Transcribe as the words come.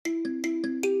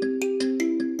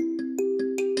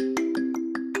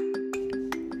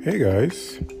Hey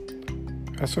guys,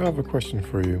 I still have a question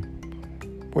for you.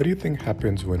 What do you think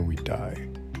happens when we die?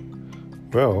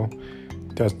 Well,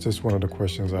 that's just one of the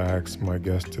questions I asked my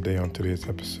guest today on today's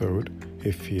episode,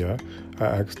 Ifia. I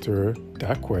asked her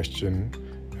that question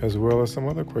as well as some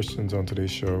other questions on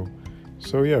today's show.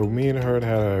 So, yeah, me and her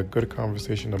had a good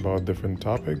conversation about different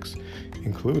topics,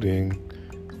 including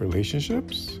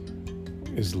relationships,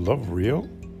 is love real,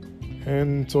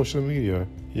 and social media.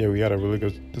 Yeah, we had a really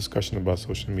good discussion about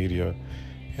social media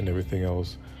and everything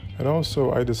else. And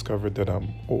also, I discovered that I'm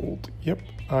old. Yep,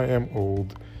 I am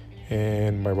old,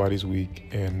 and my body's weak,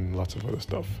 and lots of other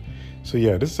stuff. So,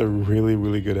 yeah, this is a really,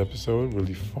 really good episode,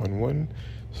 really fun one.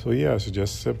 So, yeah, so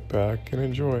just sit back and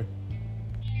enjoy.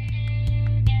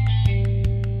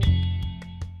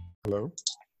 Hello.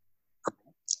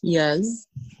 Yes,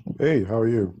 Hey, how are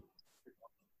you?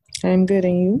 I'm good.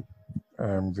 And you?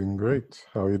 I'm doing great.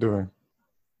 How are you doing?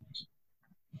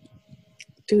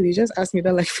 Dude, you just asked me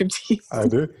that like 50. I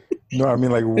did. No, I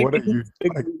mean, like, what are you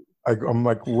like? Seconds. I'm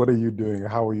like, what are you doing?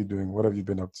 How are you doing? What have you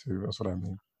been up to? That's what I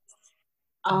mean.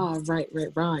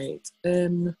 Right.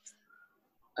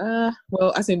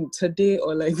 Well, as in today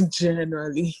or like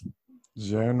generally.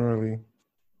 Generally,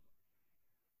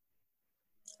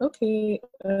 Okay.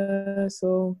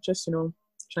 So just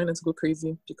trying not to go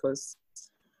crazy because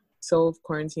self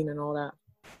quarantine and all that,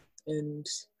 and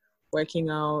working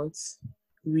out,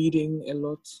 reading a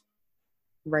lot,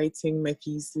 writing my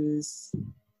pieces,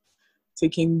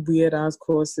 taking weird ass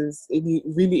courses.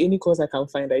 Any course I can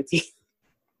find, I take.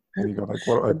 and you got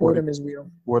The boredom is real.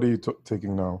 what are you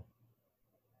taking now?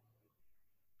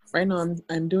 Right now,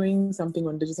 I'm doing something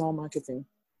on digital marketing,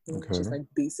 which is Okay. like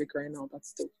basic right now, but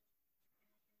still.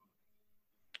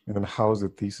 And then how's the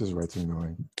thesis writing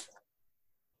going?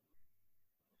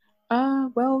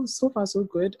 Well, so far so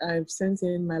good. I've sent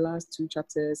in my last two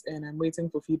chapters, and I'm waiting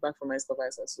for feedback from my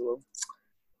supervisor. So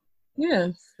yeah,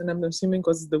 and I'm assuming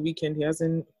because it's the weekend, he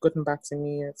hasn't gotten back to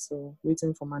me yet. So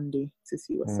waiting for Monday to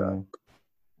see what's up.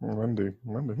 Hmm. Monday.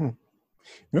 You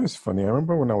know, it's funny. I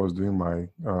remember when I was doing my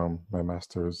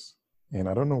master's, and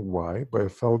I don't know why, but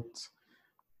it felt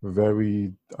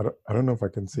very. I don't know if I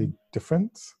can say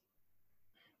different.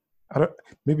 I don't,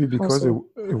 maybe How because so?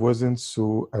 it wasn't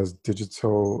so as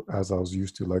digital as I was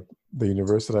used to. Like the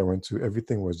university I went to,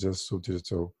 everything was just so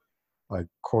digital. Like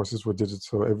courses were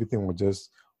digital, everything was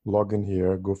just log in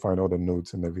here, go find all the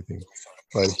notes and everything.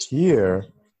 But here,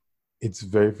 it's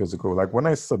very physical. Like when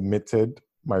I submitted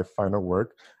my final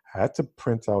work, I had to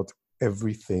print out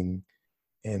everything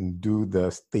and do the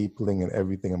stapling and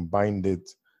everything and bind it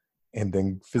and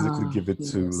then physically give it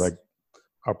to Yes. like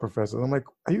our professor. I'm like,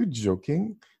 are you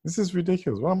joking? This is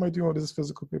ridiculous. Why am I doing all this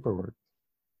physical paperwork?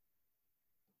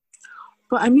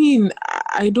 But I mean,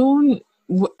 I don't.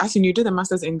 As in, you did a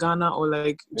master's in Ghana, or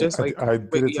like Yeah, just like I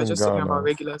did it you're in just talking about Ghana.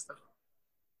 regular stuff.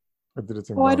 I did it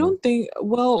in Oh, I Ghana. don't think.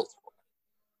 Well,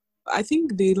 I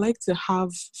think they like to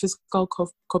have physical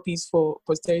copies for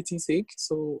posterity's sake.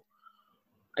 So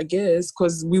I guess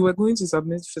because we were going to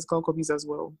submit physical copies as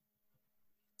well,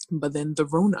 but then the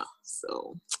Rona.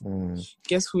 So Mm.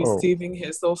 guess who is Oh, saving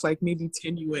herself like maybe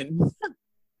 10 UN?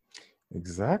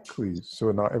 exactly.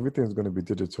 So now everything's going to be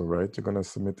digital, right? You're going to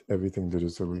submit everything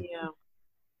digitally. Yeah.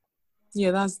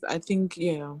 Yeah, that's I think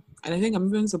yeah. And I think I'm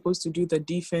even supposed to do the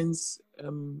defense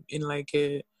in like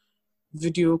a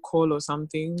video call or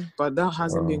something, but that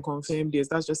hasn't been Wow. confirmed yet.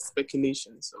 That's just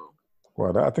speculation. So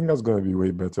Well, I think that's going to be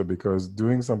way better because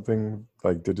doing something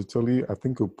like digitally, I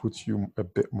think will put you a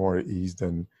bit more at ease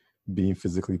than being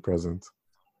physically present.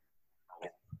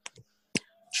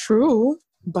 true,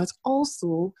 but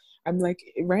also I'm like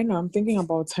right now I'm thinking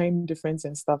about time difference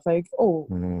and stuff. Like, oh,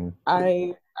 Mm.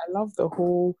 I love the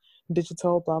whole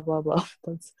digital blah blah blah,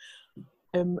 but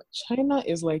China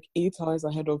is like 8 hours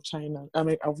ahead of China. I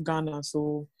mean of Ghana.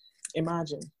 So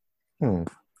imagine Hmm.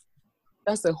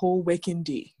 that's a whole working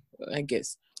day, I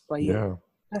guess. But yeah, Yeah.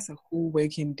 that's a whole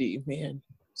working day, man.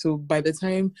 So by the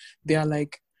time they are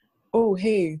like, oh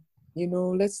hey,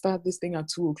 let's start this thing at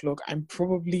 2 o'clock, I'm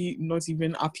probably not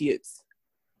even up yet.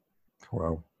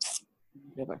 Wow.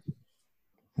 Never.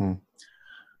 Hmm.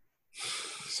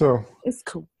 So, It's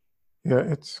cool. yeah,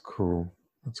 it's cool.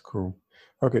 It's cool.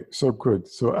 Okay, so good.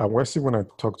 So I actually want to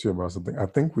talk to you about something. I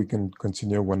think we can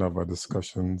continue one of our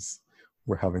discussions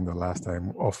we're having the last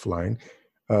time offline.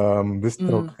 This Mm,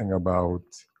 talking about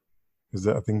is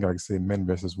that I think I say men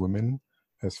versus women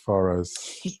as far as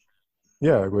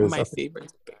yeah, because my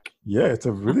favorite topic. yeah, it's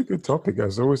a really good topic.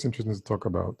 It's always interesting to talk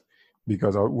about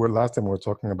because last time we were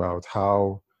talking about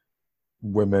how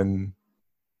women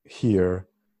here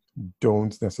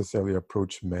don't necessarily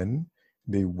approach men.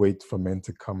 They wait for men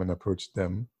to come and approach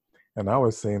them. And I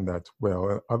was saying that, well,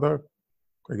 in other,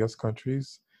 I guess,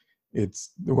 countries,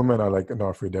 it's the women are like not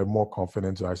afraid. They're more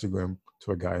confident to actually go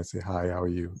to a guy and say, "Hi, how are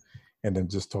you?" and then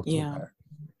just talk to a Yeah. guy.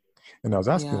 And I was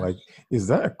asking, Yeah. like, is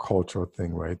that a cultural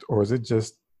thing, right? Or is it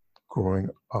just growing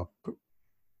up?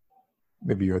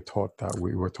 Maybe you're taught that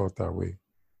way. We're taught that way.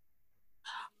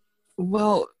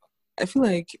 Well, I feel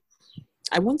like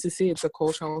I want to say it's a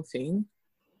cultural thing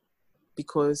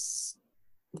because,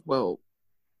 well,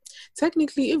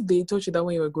 technically, if they taught you that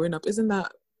when you were growing up, isn't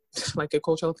that like a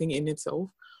cultural thing in itself?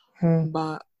 Hmm.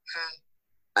 But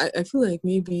I feel like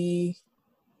maybe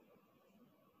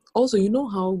also, you know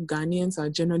how Ghanaians are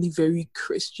generally very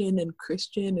Christian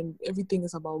and everything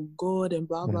is about God and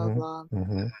blah blah Mm-hmm. blah.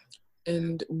 Mm-hmm.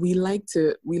 And we like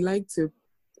to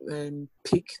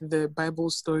pick the Bible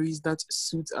stories that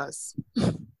suit us.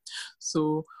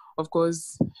 So of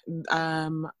course,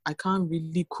 I can't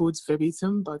really quote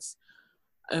verbatim, but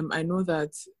I know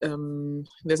that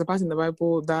there's a part in the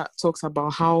Bible that talks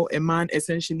about how a man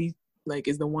essentially like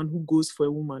is the one who goes for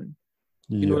a woman.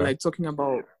 You know, Yeah. like talking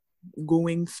about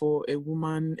going for a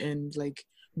woman and like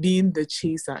being the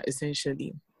chaser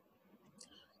essentially.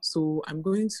 So I'm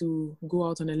going to go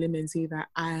out on a limb and say that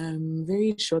I'm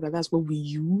very sure that that's what we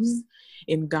use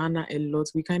in Ghana a lot.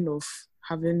 We kind of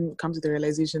haven't come to the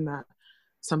realization that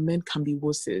some men can be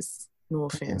wusses. No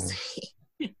offense.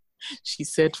 She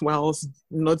said whilst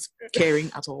not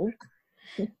caring at all.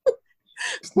 We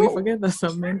So forget that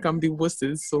some men can be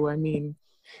wusses. So I mean,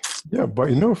 yeah, but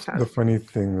the funny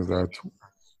thing is that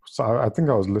so I think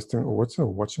I was listening or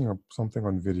watching something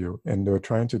on video, and they were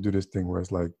trying to do this thing where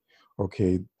it's like,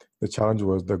 okay, the challenge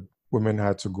was the women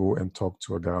had to go and talk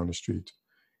to a guy on the street,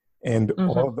 and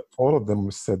mm-hmm. all of them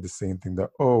said the same thing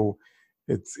that, oh,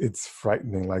 it's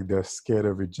frightening, like they're scared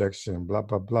of rejection, blah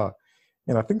blah blah.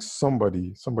 And I think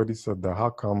somebody said that how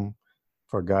come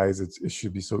for guys it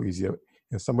should be so easier,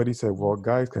 and somebody said, well,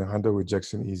 guys can handle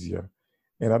rejection easier.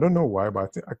 And I don't know why, but I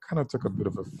think I kind of took a bit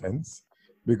of offense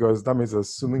because that means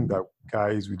assuming that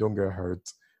guys we don't get hurt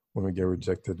when we get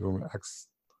rejected when we ask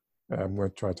when we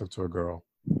try to talk to a girl.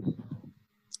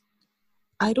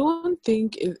 I don't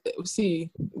think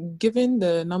see, given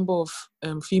the number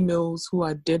of females who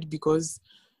are dead because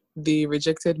they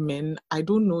rejected men, I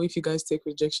don't know if you guys take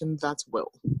rejection that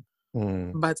well.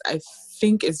 Mm. But I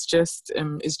think it's just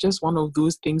one of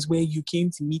those things where you came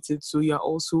to meet it, so you're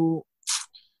also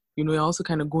you're also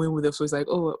kind of going with it. So it's like,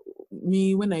 oh,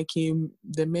 me when I came,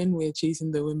 the men were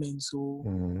chasing the women, so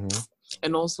Mm-hmm.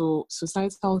 and also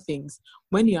societal things.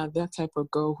 When you are that type of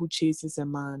girl who chases a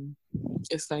man,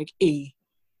 it's like, hey,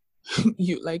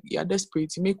 you're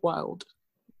desperate, you make wild.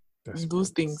 Those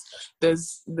Desperate. things.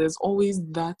 There's always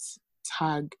that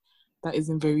tag that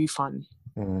isn't very fun.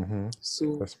 Mm-hmm.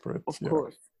 So Desperate. of Yeah.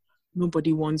 course,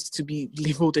 nobody wants to be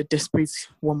labeled a desperate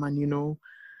woman.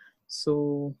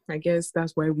 So I guess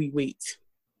that's why we wait.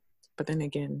 But then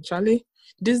again, Charlie,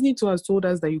 Disney too has told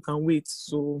us that you can wait.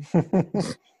 So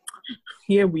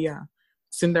here we are.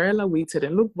 Cinderella waited,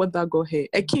 and look what that got her.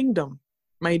 A kingdom,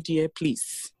 my dear,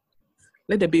 please.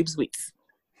 Let the babes wait.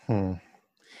 Hmm.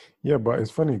 Yeah, but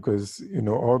it's funny because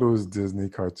all those Disney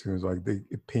cartoons, like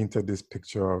it painted this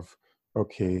picture of,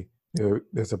 okay,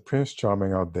 there's a Prince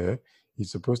Charming out there.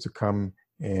 He's supposed to come,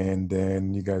 and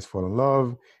then you guys fall in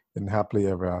love, and happily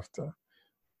ever after.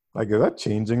 Like, is that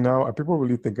changing now? Are people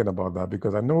really thinking about that?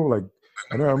 Because I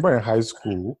remember in high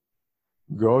school,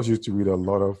 girls used to read a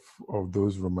lot of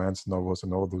those romance novels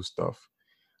and all those stuff.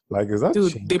 Like, is that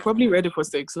Dude, changing? they probably read it for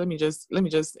sex. Let me just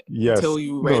Yes. tell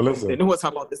you No, right listen. then. It was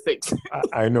about the sex.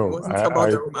 I It know. wasn't about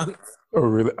the romance. Oh,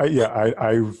 really? Yeah,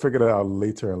 I figured it out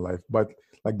later in life. But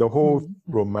like the whole Mm.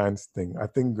 romance thing,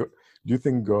 do you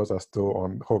think girls are still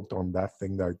hooked on that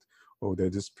thing that, oh, they're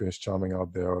just Prince Charming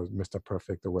out there or Mr.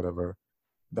 Perfect or whatever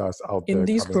that's out In there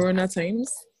these coming? corona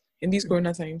times, in these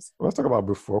corona times. Let's talk about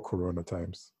before Corona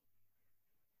times.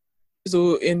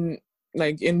 So in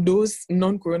those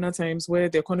non-corona times where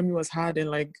the economy was hard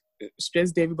and like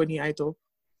stressed everybody out of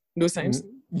those times.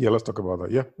 Yeah, let's talk about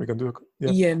that. Yeah, we can do it.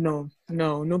 Yeah. Yeah,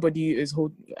 no, nobody is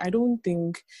I don't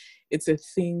think it's a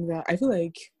thing that I feel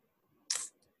like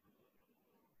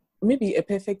maybe a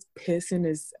perfect person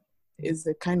is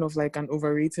a kind of like an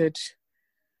overrated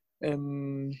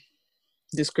um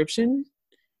description,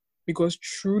 because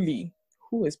truly,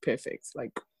 who is perfect?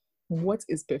 Like, what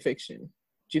is perfection?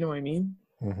 Do you know what I mean?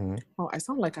 Mm-hmm. Oh, I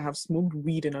sound like I have smoked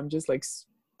weed and I'm just like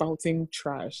spouting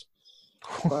trash.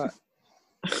 But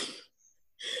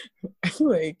I feel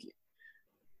like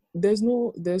there's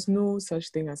no such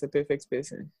thing as a perfect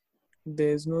person.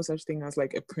 There's no such thing as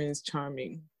like a Prince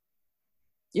Charming.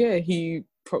 Yeah, he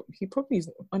probably is,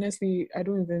 honestly, I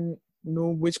don't even know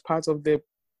which part of the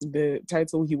the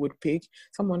title he would pick,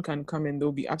 someone can come and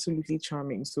they'll be absolutely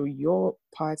charming. So your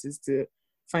part is to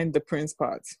find the prince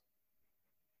part.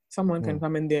 Someone can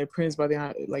come in there prince, but they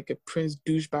are like a prince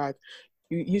douchebag.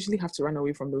 You usually have to run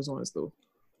away from those ones though.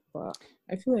 But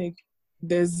I feel like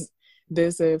there's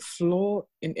a flaw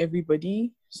in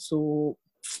everybody. So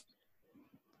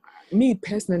me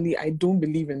personally, I don't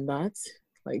believe in that.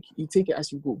 Like you take it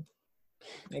as you go,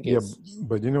 I guess. Yeah,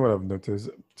 but you know what I've noticed?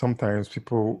 Sometimes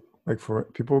people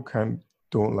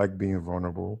don't like being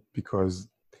vulnerable because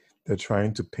they're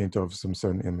trying to paint off some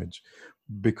certain image.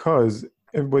 Because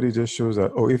everybody just shows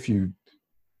that, oh, if you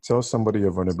tell somebody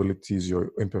your vulnerabilities,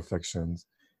 your imperfections,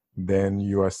 then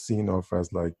you are seen off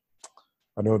as like,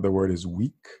 I know the word is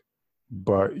weak,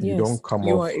 but you don't come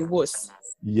you off. are a wuss.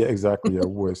 Yeah, exactly. A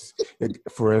wuss.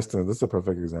 For instance, this is a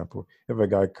perfect example. If a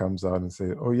guy comes out and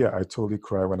say, "Oh yeah, I totally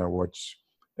cry when I watch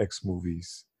X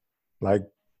movies," like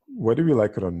whether you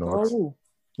like it or not,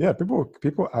 yeah,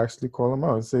 people actually call him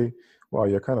out and say, "Wow,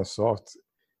 you're kind of soft,"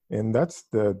 and that's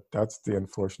the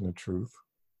unfortunate truth.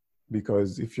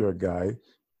 Because if you're a guy,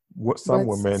 some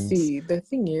women see, the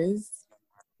thing is,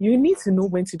 you need to know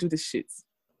when to do the shit.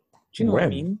 Do you know what I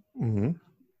mean? Mm-hmm.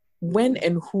 When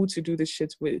and who to do the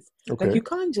shit with. Okay. Like you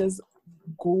can't just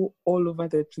go all over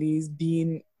the place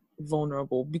being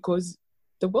vulnerable because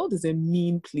the world is a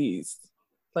mean place.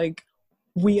 Like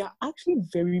we are actually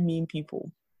very mean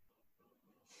people.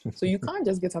 So you can't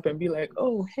just get up and be like,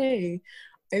 oh, hey,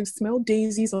 I smell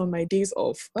daisies on my days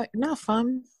off. Like, nah,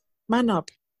 fam, man up.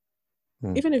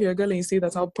 Even if you're a girl and you say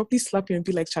that, I'll probably slap you and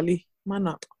be like, Charlie, man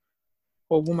up.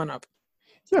 Or woman up.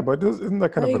 Yeah, but isn't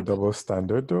that kind of a double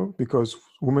standard though? Because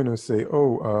women will say,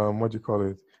 oh, what do you call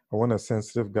it? I want a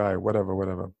sensitive guy,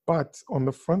 whatever. But on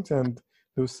the front end,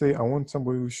 they'll say, I want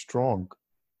somebody who's strong.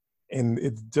 And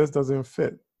it just doesn't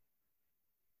fit.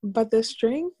 But the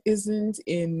strength isn't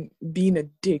in being a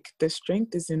dick. The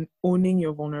strength is in owning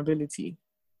your vulnerability.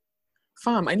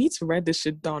 Fam, I need to write this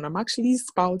shit down. I'm actually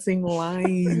spouting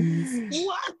lines.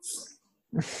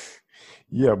 What?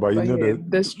 Yeah, but you know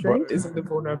the strength is in the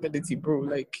vulnerability, bro.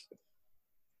 Like,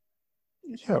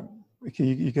 yeah,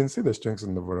 you can see the strengths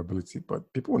in the vulnerability,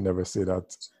 but people will never say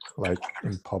that like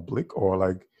in public or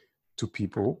like to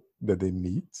people that they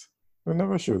meet. They'll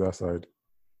never show that side.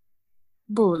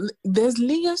 Bro, there's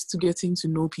layers to getting to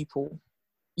know people.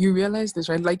 You realize this,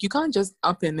 right? Like you can't just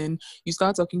up and then you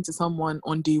start talking to someone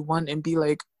on day one and be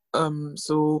like,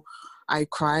 so I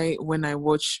cry when I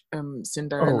watch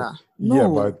Cinderella. Oh, yeah,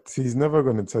 but he's never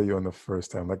going to tell you on the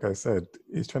first time. Like I said,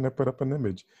 he's trying to put up an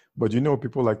image. But you know,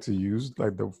 people like to use,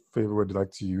 like the favorite word they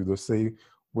like to use, they'll say,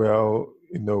 well,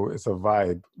 you know, it's a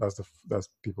vibe. That's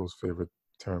people's favorite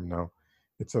term now.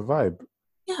 It's a vibe.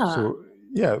 Yeah. So,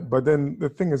 yeah, but then the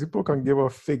thing is, people can give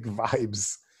off fake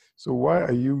vibes. So why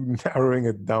are you narrowing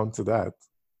it down to that?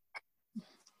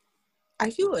 I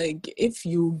feel like if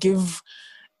you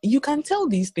can tell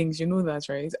these things, you know that,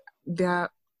 right?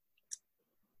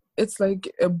 It's like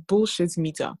a bullshit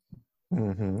meter.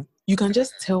 Mm-hmm. You can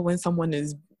just tell when someone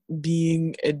is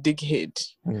being a dickhead.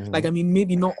 Mm-hmm. Like, I mean,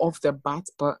 maybe not off the bat,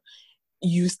 but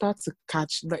you start to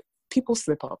catch, like, people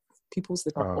slip up. People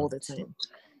slip up all the time.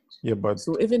 Yeah, but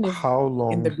so even if how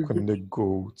long can they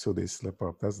go till they slip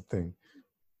up? That's the thing.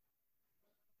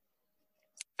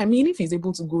 I mean, if he's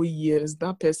able to go years,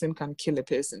 that person can kill a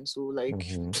person. So, like,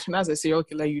 that's a serial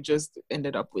killer you just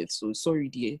ended up with. So, sorry,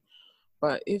 dear.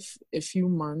 But if a few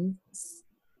months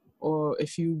or a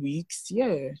few weeks,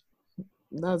 yeah,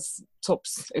 that's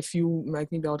tops. A few,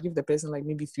 like, maybe I'll give the person, like,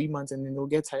 maybe 3 months and then they'll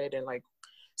get tired and, like,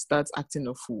 start acting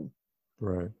a fool.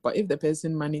 Right. But if the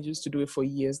person manages to do it for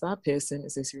years, that person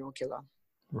is a serial killer.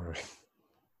 Right.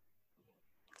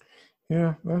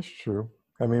 Yeah, that's true.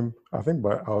 I mean, I think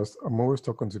I'm always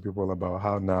talking to people about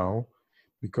how now,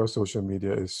 because social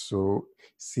media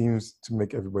seems to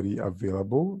make everybody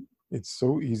available, it's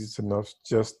so easy to not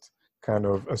just kind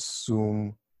of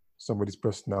assume somebody's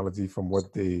personality from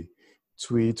what they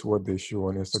tweet, what they show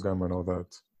on Instagram and all that.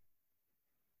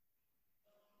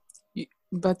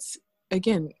 But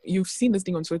again, you've seen this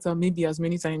thing on Twitter maybe as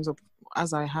many times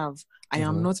as I have. I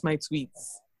am not my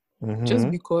tweets. Just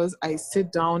because I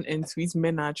sit down and tweet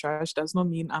men are trash does not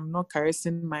mean I'm not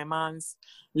caressing my man's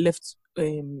left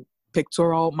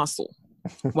pectoral muscle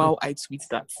while I tweet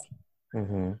that.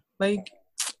 Like,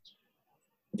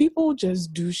 people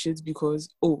just do shit because,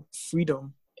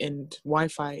 freedom and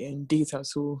Wi-Fi and data.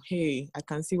 So, hey, I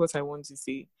can see what I want to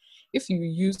say. If you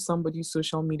use somebody's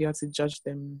social media to judge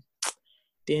them,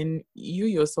 then you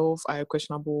yourself are a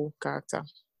questionable character.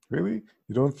 Really?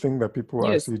 You don't think that people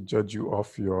actually judge you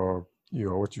off your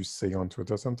what you say on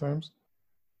Twitter sometimes?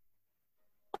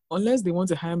 Unless they want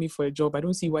to hire me for a job, I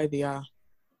don't see why they are.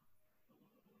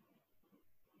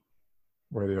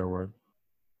 Why they are what?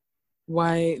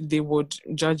 Why they would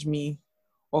judge me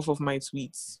off of my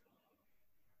tweets.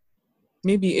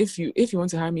 Maybe if you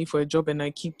want to hire me for a job and I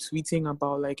keep tweeting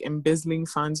about like embezzling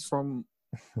funds from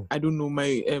I don't know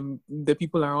my the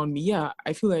people around me, yeah,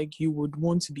 I feel like you would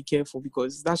want to be careful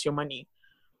because that's your money.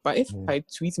 But if I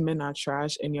tweet men are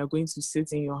trash and you're going to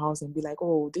sit in your house and be like,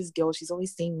 oh, this girl, she's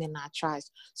always saying men are trash,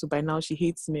 so by now she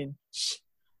hates men.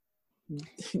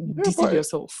 Deceive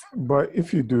yourself. But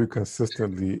if you do it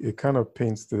consistently, it kind of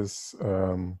paints this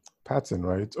pattern,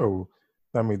 right? Oh,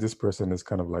 that means this person is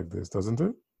kind of like this, doesn't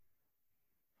it?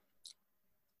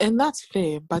 And that's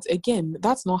fair, but again,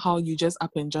 that's not how you just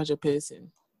up and judge a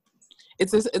person.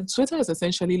 Twitter is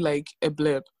essentially like a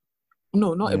blurb.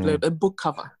 No, not a blurb, a book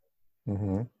cover.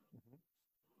 Mm-hmm.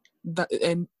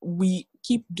 And we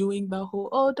keep doing the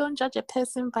whole, don't judge a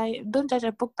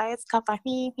book by its cover.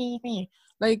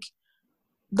 Like,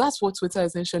 that's what Twitter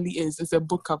essentially is. It's a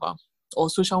book cover, or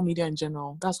social media in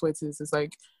general. That's what it is. It's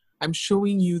like, I'm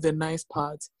showing you the nice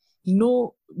part.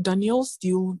 No, Danielle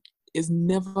Steele is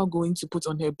never going to put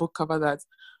on her book cover that,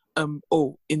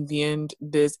 in the end,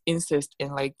 there's incest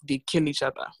and like they kill each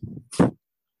other.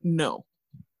 No.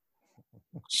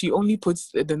 She only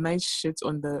puts the nice shit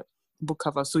on the book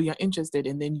cover, so you're interested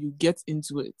and then you get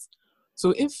into it.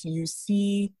 So if you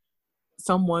see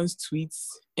someone's tweets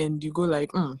and you go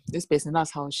like, this person,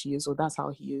 that's how she is or that's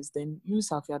how he is, then you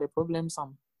yourself, you had a problem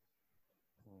some.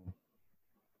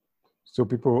 So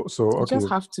you just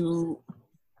have to.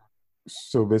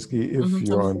 So basically,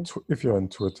 if you're on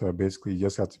Twitter, basically you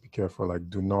just have to be careful. Like,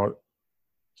 do not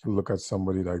look at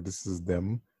somebody like this is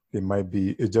them.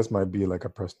 It just might be like a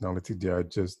personality they are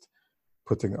just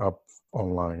putting up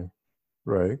online,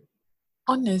 right?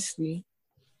 Honestly,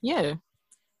 yeah.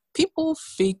 People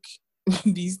fake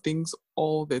these things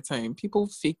all the time. People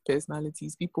fake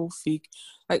personalities. People fake,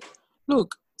 like,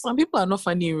 look, some people are not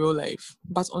funny in real life,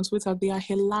 but on Twitter they are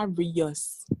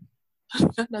hilarious.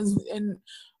 And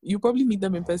you probably meet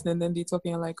them in person and then they're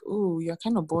talking like, oh, you're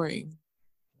kind of boring.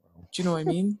 Do you know what I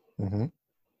mean? Mm-hmm.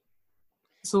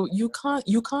 So you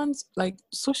can't like,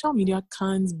 social media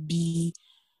can't be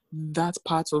that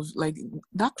part of, like,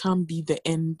 that can't be the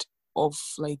end of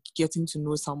like getting to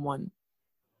know someone.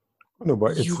 No,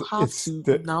 but you have to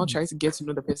now try to get to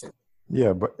know the person.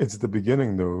 Yeah, but it's the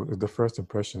beginning though. It's the first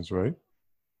impressions, right?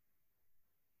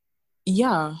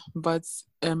 Yeah, but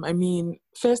I mean,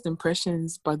 first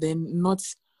impressions, but then not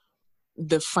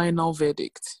the final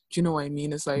verdict. Do you know what I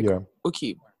mean? It's like,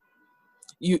 okay,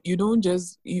 you don't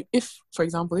just, if, for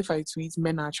example, if I tweet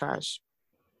men are trash,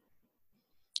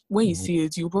 when you see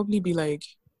it, you'll probably be like,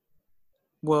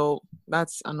 well,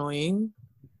 that's annoying.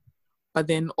 But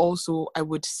then also, I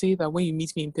would say that when you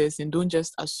meet me in person, don't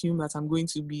just assume that I'm going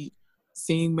to be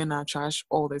saying men are trash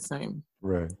all the time.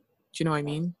 Right. Do you know what I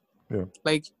mean? Yeah.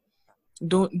 Like,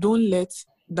 don't let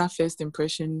that first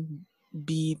impression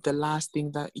be the last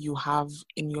thing that you have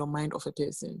in your mind of a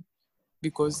person.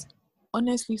 Because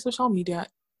honestly, social media,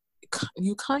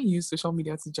 you can't use social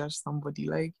media to judge somebody.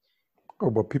 Like,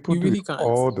 but people do really it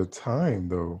all the time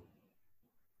though.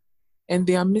 And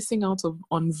they are missing out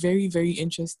on very, very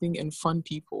interesting and fun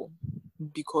people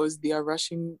because they are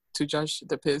rushing to judge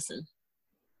the person.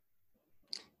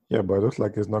 Yeah, but it looks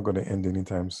like it's not going to end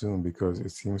anytime soon because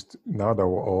it seems now that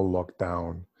we're all locked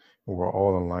down, we're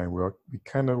all online. We're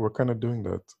kind of doing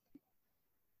that.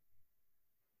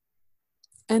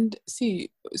 And see,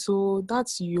 so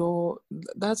that's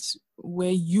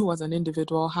where you as an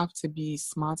individual have to be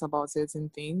smart about certain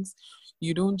things.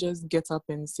 You don't just get up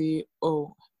and say,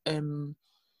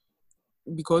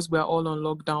 because we're all on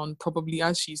lockdown, probably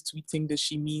as she's tweeting this,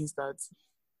 she means that,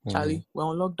 Charlie, we're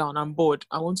on lockdown, I'm bored,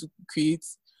 I want to create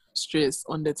stress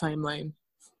on the timeline.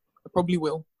 I probably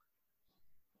will.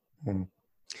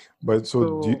 But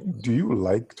so do you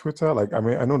like Twitter? Like, I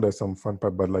mean, I know there's some fun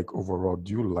part, but like overall,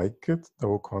 do you like it, the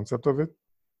whole concept of it?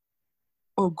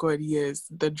 Oh God, yes.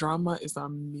 The drama is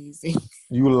amazing.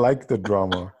 You like the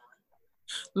drama?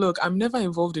 Look, I'm never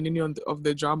involved in any of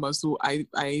the drama, so I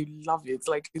love it.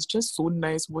 Like, it's just so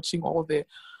nice watching all the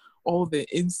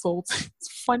insults.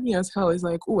 It's funny as hell. It's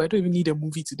like, oh, I don't even need a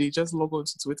movie today. Just log on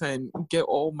to Twitter and get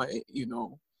all my,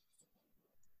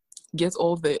 get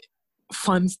all the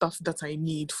fun stuff that I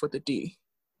need for the day.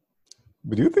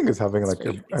 But do you think it's having like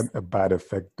a bad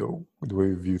effect though, the way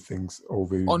we view things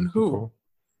over on people?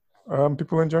 Who?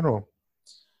 People in general.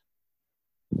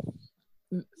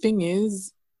 Thing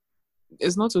is,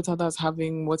 it's not Twitter that's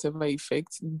having whatever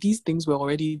effect. These things were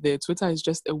already there. Twitter is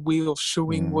just a way of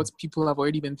showing what people have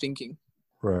already been thinking.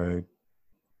 Right.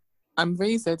 I'm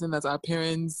very certain that our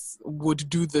parents would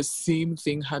do the same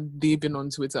thing had they been on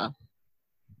Twitter.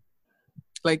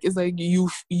 Like, it's like you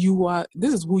are,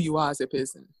 this is who you are as a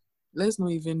person. Let's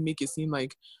not even make it seem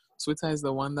like Twitter is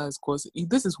the one that's causing,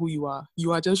 this is who you are.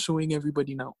 You are just showing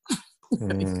everybody now.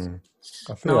 I think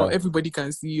Now everybody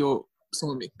can see your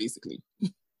soulmate, basically.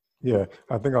 yeah,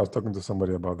 I think I was talking to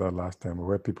somebody about that last time,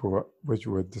 which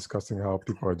we were discussing how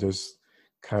people are just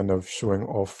kind of showing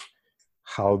off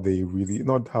how they really,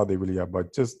 not how they really are,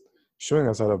 but just showing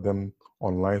a side of them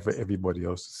online for everybody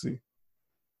else to see.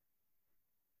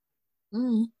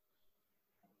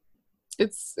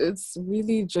 It's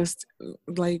really just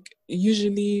like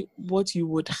usually what you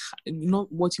would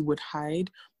not what you would hide,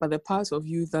 but the parts of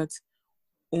you that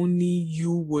only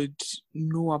you would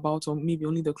know about, or maybe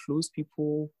only the close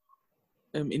people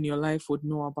in your life would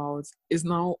know about, is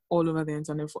now all over the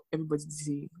internet for everybody to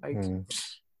see. Like,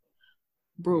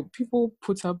 bro, people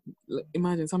put up,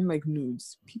 imagine something like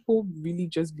nudes. People really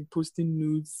just be posting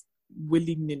nudes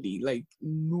willy-nilly, like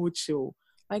no chill.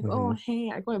 Like, oh,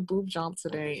 hey, I got a boob job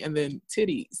today, and then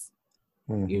titties.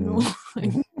 You know,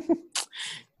 like,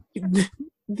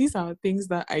 these are things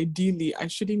that ideally I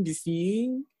shouldn't be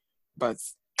seeing, but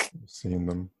seeing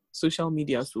them. Social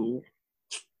media, so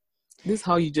this is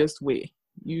how you just weigh.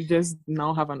 You just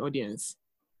now have an audience.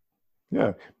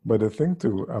 Yeah, but the thing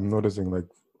too, I'm noticing, like,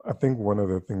 I think one of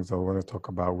the things I want to talk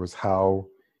about was how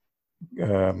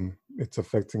it's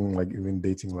affecting, like, even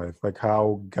dating life, like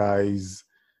how guys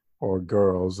or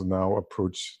girls now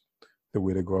approach the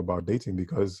way they go about dating,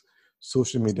 because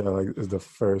social media, like, is the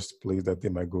first place that they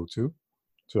might go to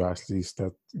actually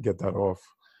get that off.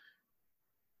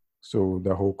 So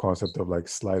the whole concept of like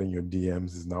sliding your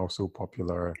DMs is now so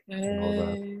popular and all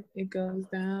that. It goes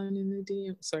down in the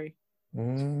DM. Sorry.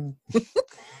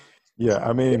 Yeah,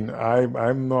 I mean,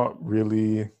 I'm not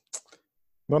really,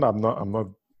 I'm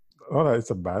not that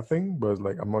it's a bad thing, but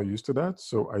like I'm not used to that,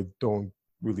 so I don't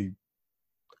really.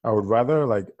 I would rather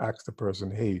like ask the person,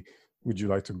 "Hey, would you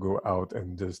like to go out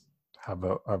and just have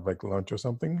like lunch or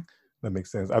something?" That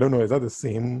makes sense. I don't know. Is that the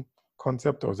same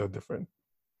concept or is that different?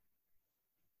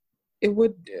 It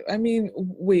would. I mean,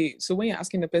 wait. So when you're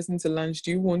asking the person to lunch,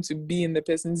 do you want to be in the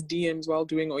person's DMs while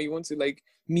doing, or you want to like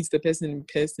meet the person in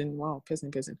person? Wow,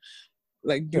 person.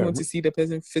 Like, do you want to see the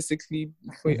person physically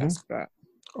before you ask that?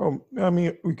 I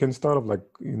mean, we can start off like,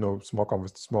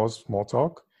 small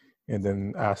talk, and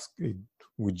then ask,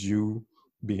 would you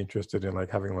be interested in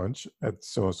like having lunch at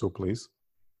so and so place?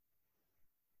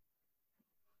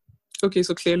 Okay,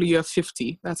 so clearly you're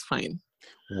 50. That's fine.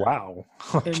 Wow.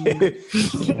 Okay.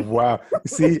 Wow. I've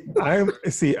said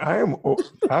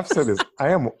this. I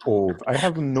am old. I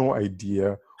have no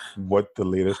idea what the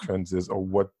latest trends is or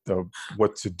what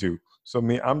to do. So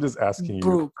I'm just asking you.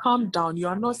 Bro, calm down. You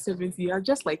are not 70. You are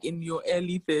just like in your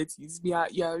early 30s.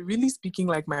 You are really speaking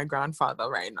like my grandfather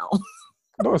right now.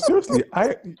 No, seriously.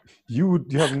 You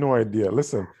have no idea.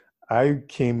 Listen, I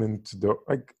came into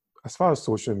as far as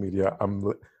social media,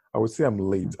 I would say I'm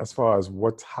late as far as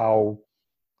how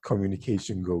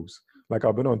communication goes. Like,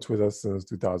 I've been on Twitter since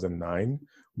 2009,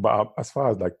 but as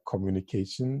far as like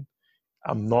communication,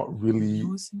 I'm not really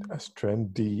as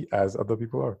trendy as other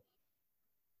people are.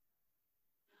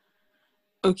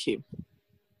 Okay.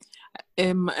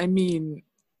 I mean,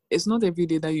 it's not every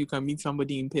day that you can meet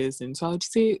somebody in person. So I'd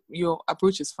say your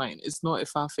approach is fine. It's not a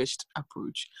far-fetched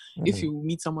approach. If you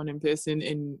meet someone in person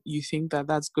and you think that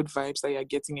that's good vibes that you're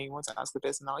getting and you want to ask the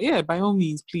person out, yeah, by all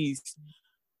means, please.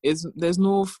 There's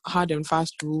no hard and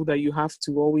fast rule that you have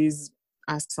to always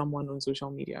ask someone on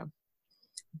social media.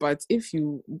 But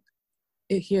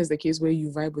here's the case where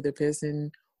you vibe with a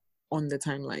person on the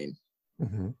timeline.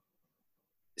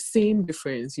 Same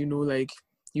difference, like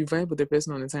you vibe with the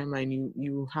person on the timeline,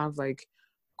 you have like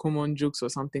common jokes or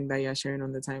something that you're sharing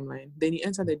on the timeline. Then you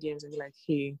enter the DMs and be like,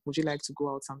 hey, would you like to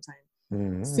go out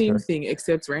sometime? Same thing,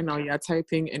 except right now you're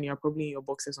typing and you're probably in your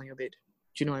boxes on your bed.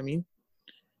 Do you know what I mean?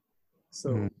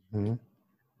 So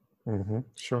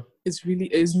sure. It's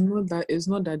not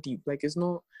that deep. Like, it's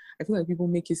not, I feel like people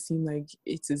make it seem like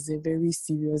it is a very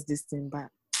serious distance, but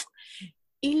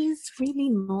it's really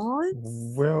not.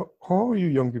 Well, all you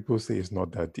young people say it's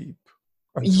not that deep.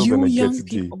 You young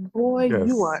people, boy,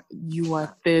 yes. you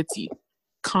are 30.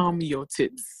 Calm your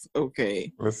tits,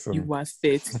 okay? Listen, you are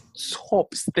 30,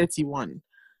 tops 31.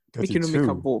 32. Make you not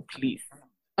make a ball, please.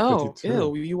 Oh, 32.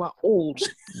 Ew, you are old.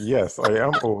 Yes, I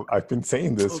am old. I've been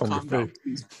saying this from the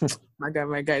face. My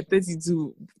guy,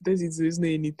 32 is not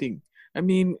anything. I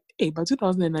mean, hey, by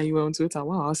 2009 you were on Twitter.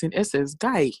 Wow, I was in SS,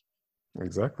 guy.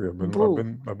 Exactly. I've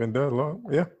been there a lot.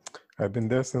 Yeah, I've been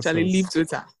there since. Charlie, leave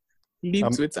Twitter.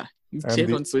 Twitter. You've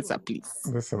checked on Twitter, please.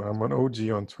 Listen, I'm an OG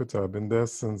on Twitter. I've been there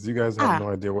since. You guys have no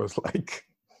idea what it's like.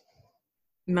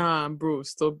 Nah, bro,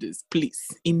 stop this, please.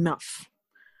 Enough.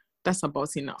 That's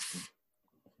about enough.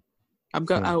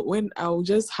 I'll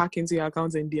just hack into your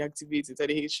account and deactivate it.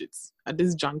 I hate shit. At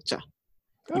this juncture,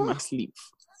 you must leave.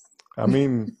 I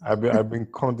mean, I've been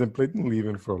contemplating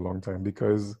leaving for a long time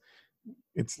because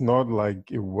it's not like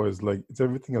it was like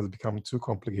everything has become too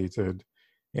complicated,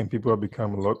 and people have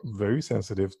become very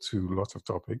sensitive to lots of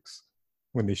topics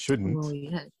when they shouldn't. Oh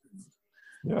yeah.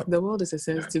 Yeah. The world is a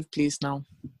sensitive place now.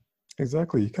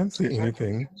 Exactly. You can't say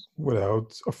anything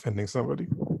without offending somebody.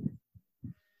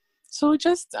 So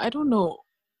just, I don't know,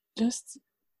 just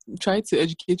try to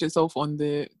educate yourself on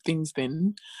the things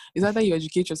then. Is either you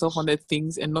educate yourself on the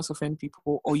things and not offend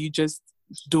people, or you just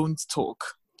don't talk.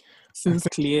 Since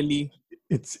clearly...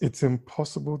 It's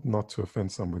impossible not to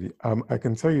offend somebody. I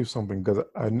can tell you something because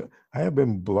I have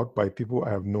been blocked by people.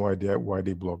 I have no idea why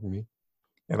they blocked me.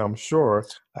 And I'm sure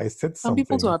I said Some something.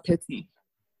 people too are petty.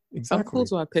 Exactly. Some people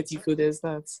too are petty, so there's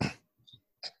that.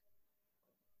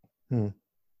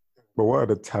 But what are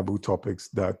the taboo topics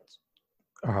that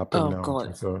are happening now God.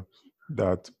 on Twitter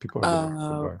that people have been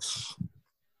affected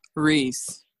by?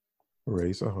 Race.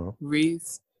 Race,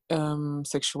 Race,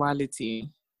 sexuality,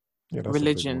 yeah,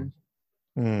 religion.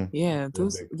 Yeah,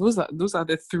 those are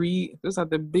the three. Those are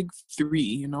the big three.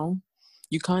 You know,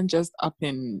 you can't just up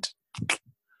and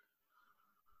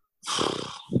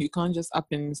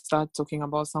start talking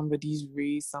about somebody's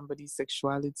race, somebody's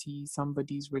sexuality,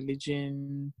 somebody's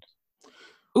religion.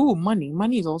 Oh, money.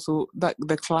 Money is also that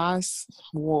the class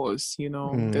wars, you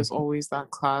know, there's always that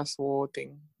class war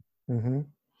thing.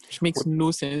 Which makes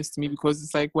no sense to me because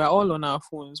it's like we're all on our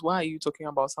phones. Why are you talking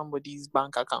about somebody's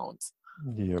bank account?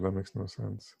 Yeah, that makes no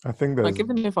sense. I think there's like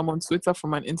even if I'm on Twitter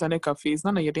from an internet cafe, it's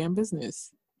none of your damn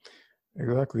business.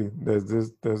 Exactly.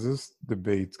 There's this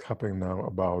debate happening now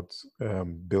about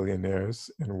billionaires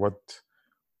and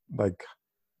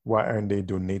why aren't they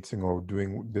donating or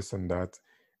doing this and that?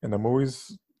 And I'm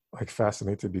always like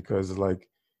fascinated because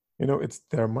it's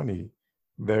their money.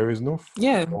 There is no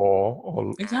law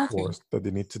or force that they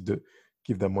need to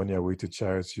give their money away to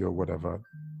charity or whatever.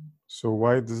 So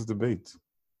why this debate?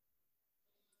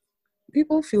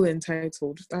 People feel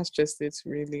entitled. That's just it,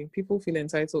 really. People feel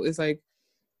entitled. It's like,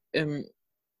 I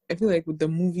feel like with the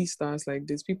movie stars like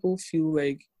this, people feel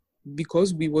like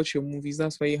because we watch your movies,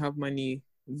 that's why you have money.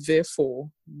 Therefore,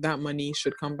 that money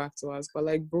should come back to us. But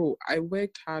like, bro, I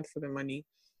worked hard for the money.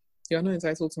 You're not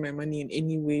entitled to my money in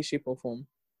any way, shape, or form.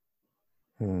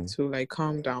 So like,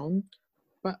 calm down.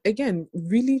 But again,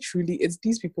 really, truly, it's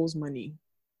these people's money.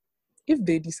 If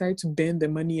they decide to bend the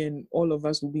money and all of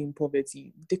us will be in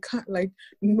poverty, they can't,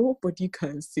 nobody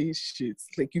can say shit.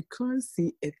 Like, you can't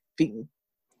say a thing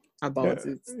about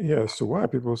it. Yeah, so why are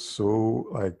people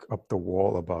so up the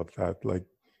wall about that? Like,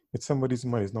 it's somebody's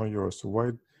money, it's not yours. So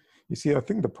why? You see, I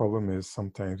think the problem is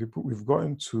sometimes we've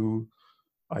gotten too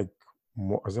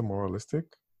more, is it moralistic?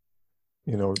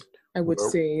 I would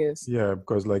say yes. Yeah,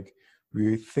 because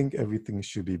we think everything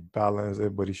should be balanced,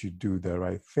 everybody should do the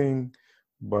right thing,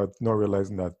 but not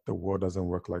realizing that the world doesn't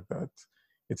work like that.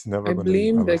 It's never going to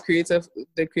be balanced.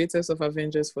 the creators of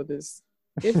Avengers for this.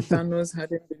 If Thanos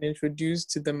hadn't been introduced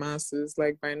to the masses,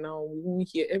 by now we won't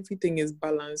hear everything is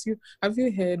balanced. Have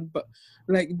you heard? But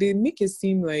they make it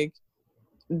seem like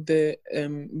the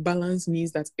balance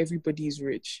means that everybody is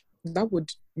rich. That would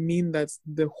mean that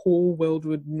the whole world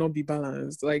would not be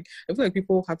balanced. I feel like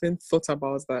people haven't thought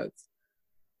about that.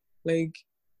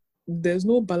 There's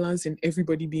no balance in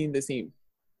everybody being the same.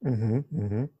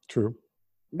 True.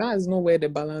 That is not where the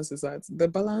balance is at. The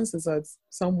balance is at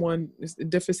someone is a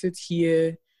deficit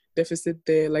here, deficit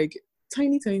there,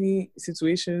 tiny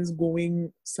situations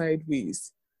going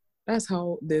sideways. That's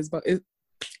how there's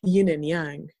yin and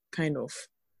yang, kind of.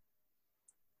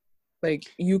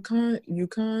 You can't,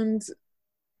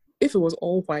 if it was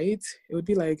all white, it would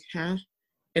be like, huh?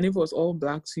 And if it was all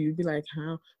black, so you'd be like,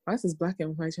 huh? Why is black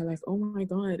and white? You're like, oh my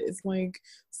God, it's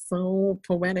so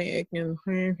poetic and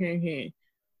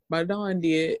But down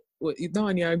there,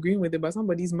 you're agreeing with it, but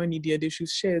somebody's money there, they should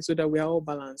share it so that we are all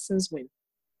balanced. Since when?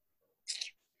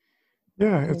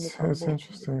 Yeah, it's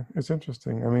interesting. It's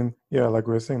interesting. I mean, yeah, like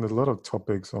we were saying, there's a lot of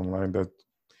topics online that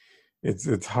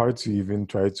it's hard to even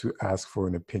try to ask for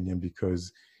an opinion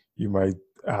because you might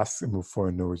ask for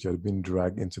a note, you're being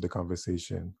dragged into the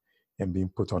conversation and being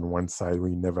put on one side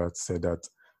when you never said that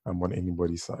I'm on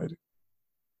anybody's side.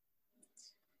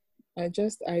 I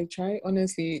try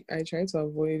to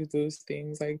avoid those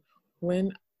things.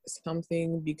 When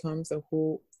something becomes a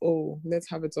whole, let's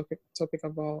have a topic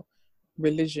about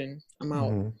religion, I'm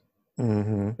out.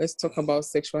 Let's talk about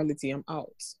sexuality, I'm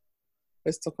out.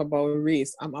 Let's talk about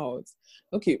race, I'm out.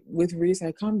 Okay, with race,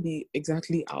 I can't be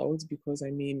exactly out because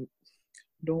you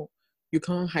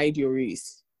can't hide your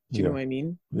race. Do you know what I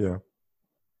mean? Yeah.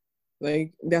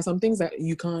 Like, there are some things that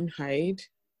you can't hide.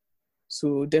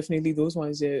 So definitely those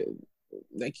ones,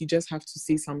 like, you just have to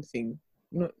say something.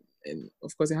 Not, and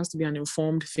of course, it has to be an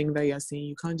informed thing that you're saying.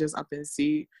 You can't just up and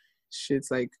say shit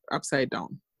like upside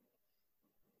down.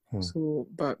 So,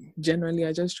 but generally,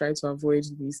 I just try to avoid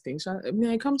these things. I mean,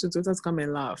 I come to Twitter to come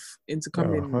and laugh and to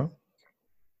come and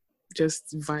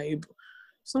just vibe.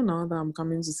 So now that I'm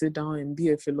coming to sit down and be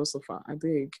a philosopher, I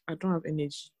beg, I don't have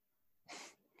energy.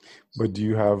 But do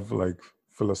you have like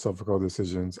philosophical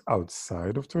decisions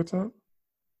outside of Twitter?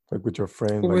 Like with your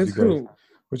friends? Like With who?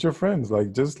 With your friends,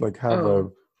 like just like have a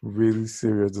really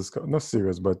serious discussion, not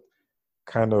serious, but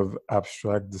kind of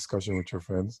abstract discussion with your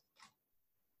friends?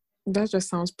 That just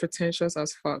sounds pretentious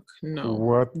as fuck. No.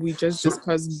 What? We just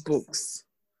discuss books.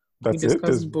 That's we it?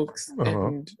 discuss books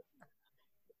and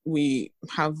we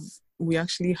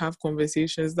actually have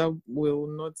conversations that will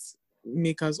not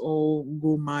make us all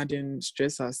go mad and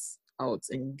stress us out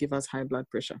and give us high blood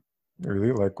pressure.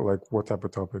 Really? Like what type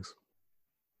of topics?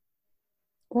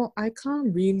 Well, I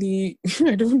can't really,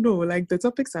 I don't know. Like, the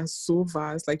topics are so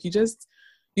vast. Like, you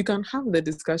can have the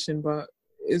discussion, but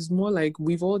it's more like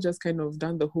we've all just kind of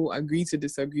done the whole agree to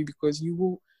disagree, because you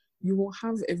will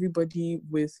have everybody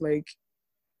with like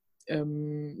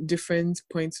different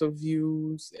points of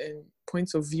views and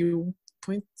points of views.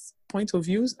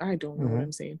 I don't know what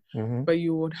I'm saying, but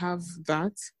you would have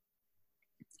that.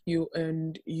 You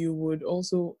would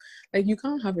also, like, you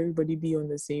can't have everybody be on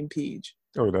the same page.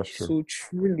 Oh, that's true. So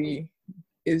truly,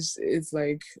 it's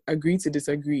like agree to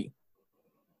disagree,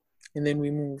 and then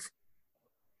we move.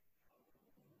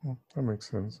 That makes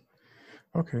sense.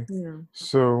 Okay. Yeah.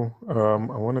 So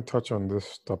I want to touch on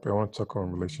this topic. I want to talk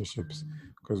on relationships,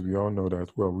 because we all know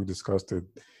that, well, we discussed it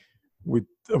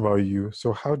about you.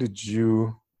 So how did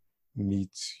you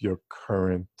meet your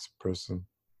current person?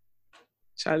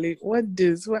 Charlie, why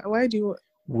do you...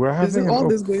 We're having all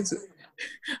this going to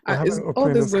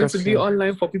be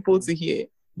online for people to hear?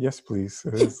 Yes, please.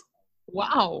 It is.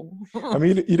 Wow. I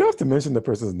mean, you don't have to mention the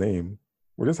person's name.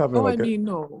 We're just having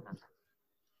no.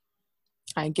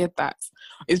 I get that.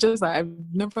 It's just that I've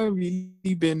never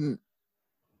really been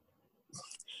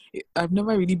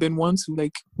one to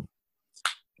like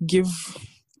give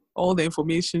all the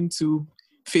information to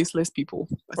faceless people.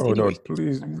 But anyway. No,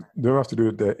 please don't have to do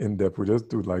it in depth. We just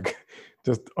do like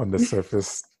just on the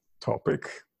surface topic.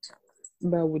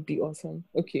 That would be awesome.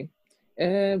 Okay.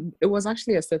 It was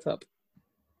actually a setup.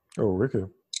 Oh, okay.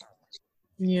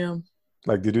 Yeah.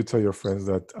 Like, did you tell your friends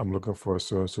that I'm looking for a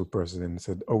so-and-so person, and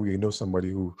said, oh, you know somebody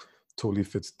who totally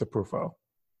fits the profile?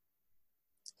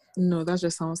 No, that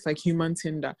just sounds like human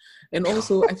Tinder. And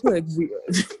also, I feel like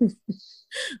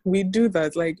we do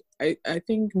that. Like, I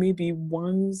think maybe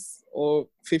once or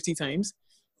 50 times,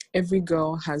 every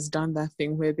girl has done that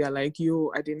thing where they're like,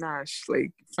 yo, Adinash,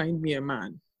 like, find me a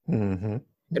man. Mm-hmm.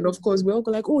 And of course, we all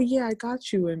go like, oh, yeah, I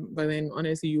got you. But then,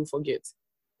 honestly, you forget.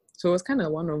 So it was kind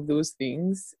of one of those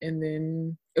things. And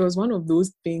then it was one of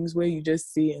those things where you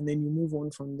just say and then you move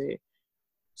on from there.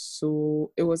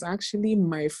 So it was actually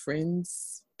my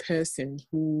friend's person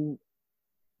who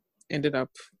ended up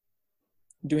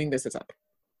doing the setup.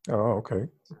 Oh, okay.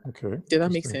 Did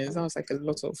that make sense? That was like a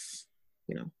lot of,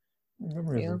 That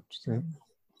was interesting.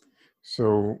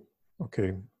 So,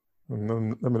 okay.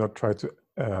 Let me not try to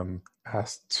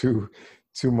ask too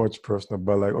much personal,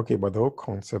 but like, okay, but the whole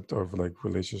concept of like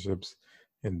relationships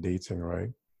and dating, right?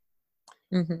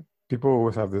 Mm-hmm. People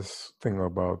always have this thing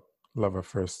about love at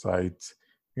first sight,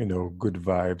 good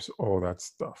vibes, all that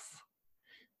stuff.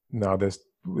 Now there's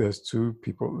two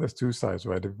sides,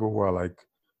 right? The people who are like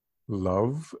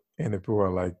love and the people who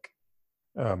are like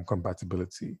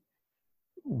compatibility.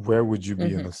 Where would you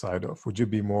be on the side of? Would you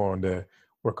be more on the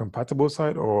we're compatible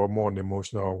side or more on the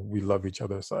emotional we love each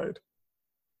other side?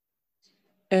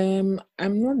 I'm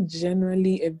not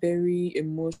generally a very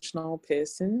emotional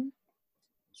person,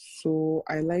 so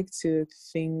I like to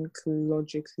think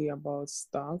logically about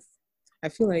stuff. I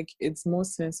feel like it's more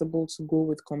sensible to go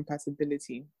with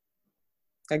compatibility.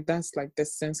 Like, that's like the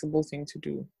sensible thing to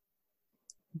do.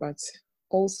 But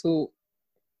also,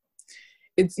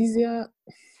 it's easier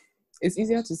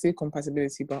to say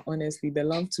compatibility, but honestly, the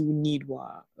love to need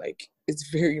like, it's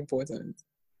very important.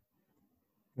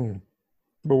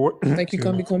 But what, like, you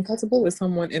can be compatible with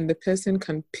someone and the person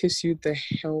can piss you the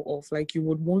hell off. Like, you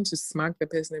would want to smack the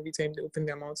person every time they open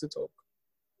their mouth to talk.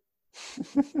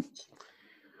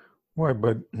 Why?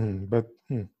 But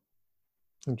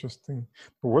interesting.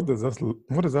 But what does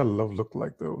that love look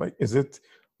like though? Like, is it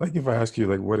like, if I ask you,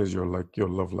 like, what is your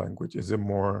love language? Is it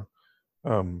more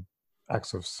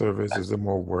acts of service? Is it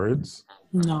more words?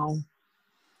 No.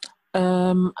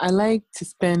 I like to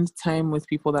spend time with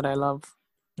people that I love.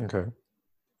 Okay.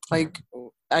 Like,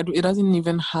 it doesn't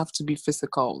even have to be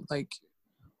physical. Like,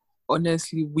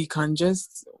 honestly, we can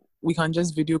just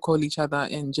video call each other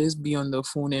and just be on the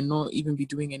phone and not even be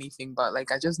doing anything. But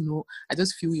like, I just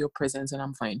feel your presence and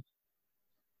I'm fine.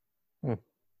 Hmm.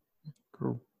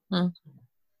 Cool. Mm.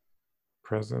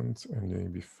 Present and then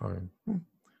you'll be fine.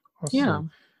 Yeah.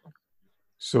 Awesome.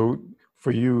 So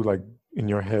for you, like in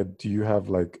your head, do you have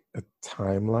like a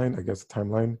timeline? I guess a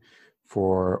timeline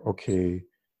for, okay,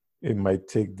 it might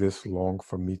take this long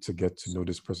for me to get to know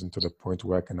this person to the point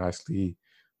where I can actually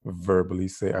verbally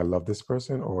say I love this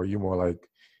person, or are you more like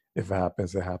if it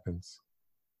happens, it happens?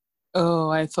 Oh,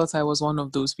 I thought I was one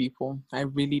of those people. I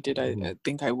really did. I Mm,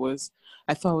 think I was.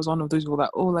 I thought I was one of those people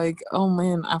that, oh, like, oh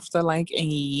man, after like a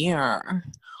year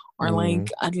or like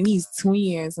mm, at least 2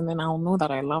 years, and then I'll know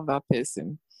that I love that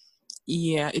person.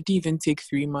 Yeah, it didn't even take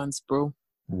 3 months, bro.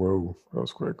 whoa, that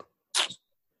was quick.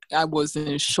 I was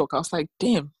in shock. I was like,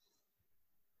 damn.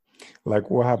 Like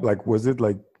what happened? Like was it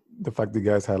like the fact that you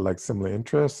guys had like similar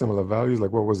interests, similar values?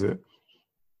 Like what was it?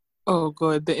 Oh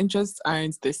god, the interests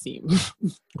aren't the same.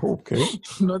 Okay.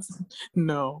 Not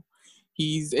no.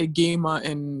 He's a gamer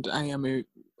and I mean,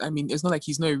 it's not like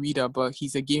he's not a reader, but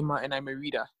he's a gamer and I'm a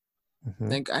reader. Hmm.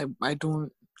 Like I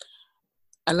don't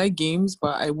I like games,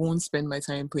 but I won't spend my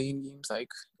time playing games. Like,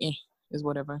 it's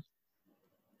whatever.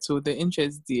 So the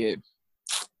interest there,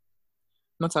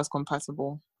 not as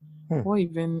compatible. Hmm. What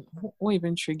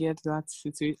even triggered that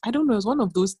situation? I don't know. It's one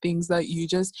of those things that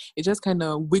it just kind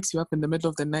of wakes you up in the middle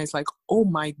of the night. It's like, oh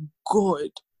my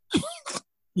god,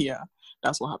 yeah,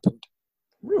 that's what happened.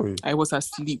 Really? I was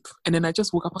asleep, and then I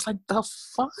just woke up. I was like, the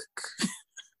fuck,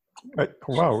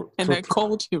 Wow. and I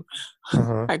called him.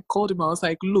 Uh-huh. I called him. I was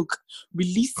like, look,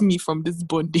 release me from this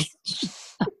bondage.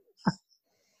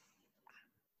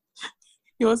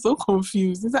 He was so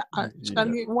confused. He's like, Yeah.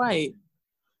 actually, why?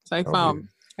 It's like, That'll be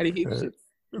I hate uh, shit.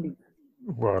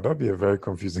 wow, that'd be a very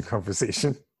confusing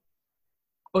conversation.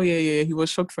 Oh yeah. He was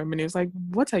shocked for a minute. He was like,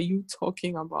 what are you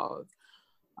talking about?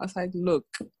 I was like, look,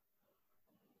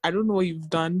 I don't know what you've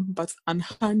done, but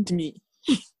unhand me.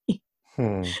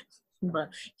 Hmm. But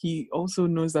he also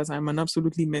knows that I'm an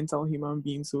absolutely mental human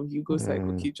being. So he goes like,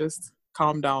 Hmm. okay, just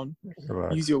calm down, use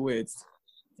Relax. your words.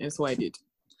 And so I did.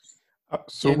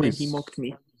 So And then wait. he mocked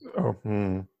me. Oh,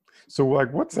 hmm. So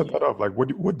like, what set Yeah. that up? Like,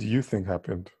 what do you think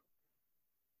happened?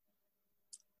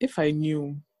 If I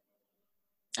knew,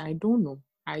 I don't know.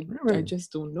 I Really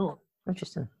just don't know.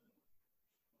 interesting.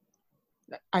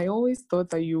 I always thought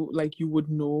that you would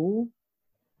know,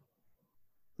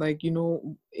 like,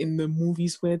 in the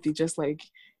movies where they just like,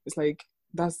 it's like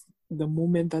that's the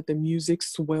moment that the music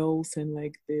swells and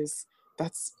like there's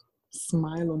that's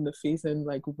smile on the face and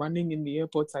like running in the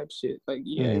airport type shit. Like,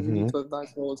 yeah, I really Mm-hmm. thought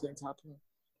that's what was going to happen.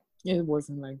 It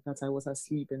wasn't like that. I was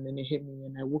asleep and then it hit me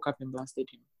and I woke up and blasted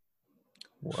him.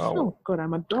 Wow. Oh god,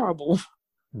 I'm adorable.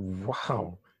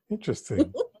 Wow.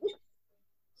 Interesting.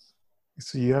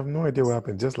 So you have no idea what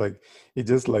happened. Just like it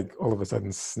just like all of a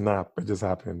sudden snap. It just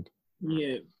happened.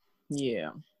 Yeah, yeah.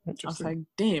 I was Interesting. like,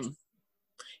 damn.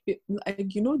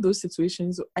 Like, those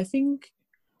situations,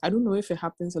 I don't know if it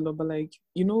happens a lot, but like,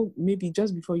 maybe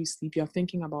just before you sleep, you're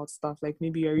thinking about stuff. Like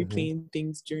maybe you're Mm-hmm. replaying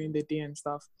things during the day and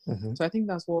stuff. Mm-hmm. So I think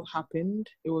that's what happened.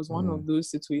 It was one Mm. of those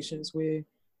situations where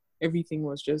everything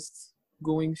was just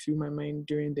going through my mind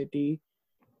during the day.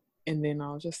 And then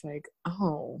I was just like,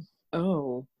 oh,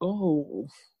 wow,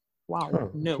 Huh,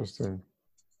 no, interesting.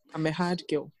 I'm a hard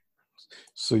girl.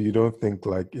 So you don't think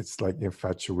like it's like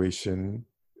infatuation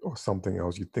or something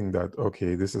else. You think that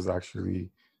okay, this is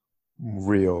actually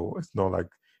real. It's not like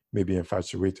maybe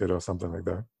infatuated or something like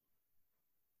that.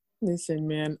 Listen,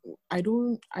 man, I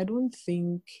don't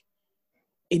think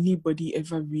anybody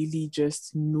ever really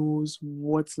just knows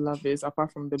what love is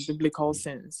apart from the biblical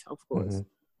sense, of Mm-hmm. course.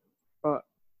 But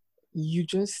you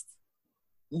just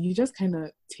kind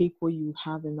of take what you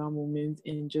have in that moment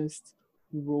and just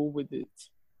roll with it.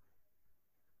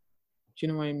 Do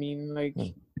you know what I mean? Like,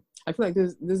 Mm. I feel like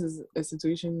this is a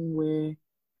situation where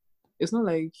it's not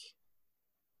like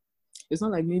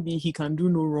maybe he can do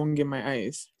no wrong in my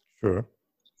eyes, Sure.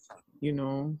 you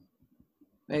know.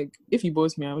 Like if he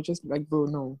bothers me, I would just be like, bro,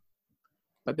 no.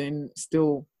 But then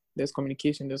still there's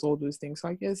communication, there's all those things. So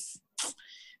I guess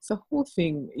it's a whole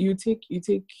thing. You take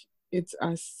it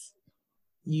as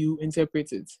you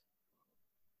interpret it.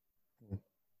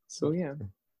 So yeah.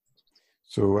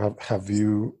 So have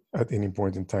you at any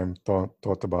point in time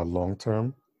thought about long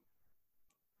term?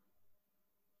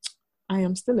 I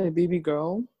am still a baby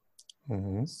girl.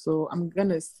 Mm-hmm. So I'm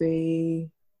gonna say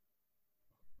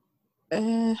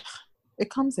uh it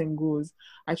comes and goes.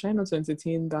 I try not to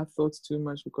entertain that thought too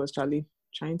much because Charlie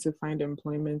trying to find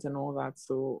employment and all that.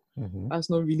 So that's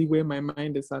not really where my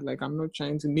mind is at. Like I'm not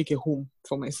trying to make a home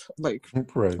for myself like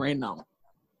Right. right now.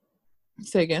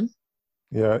 Say again?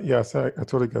 Yeah, so I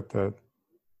totally get that.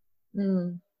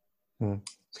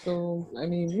 So I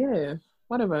mean, yeah,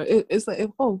 whatever. It's like,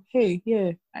 oh, hey,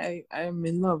 yeah, I'm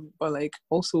in love, but like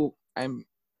also I'm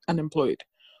unemployed.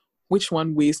 Which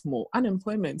one weighs more?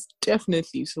 Unemployment,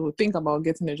 definitely. So think about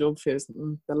getting a job first.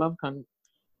 The love can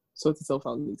sort itself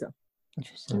out later.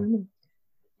 Interesting.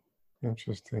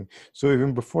 Interesting. So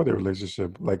even before the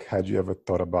relationship, like, had you ever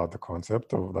thought about the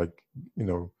concept of like,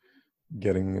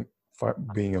 getting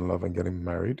being in love and getting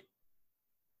married?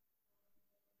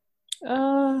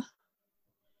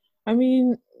 I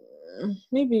mean,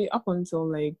 maybe up until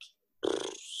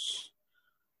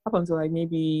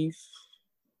maybe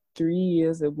 3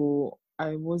 years ago,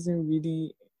 I wasn't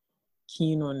really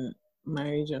keen on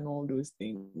marriage and all those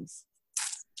things.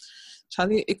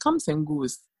 Charlie, it comes and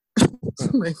goes.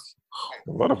 Like,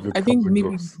 A lot of it I comes think and maybe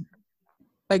goes.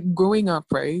 like growing up,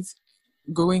 right?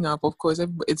 Growing up, of course,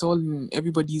 it's all in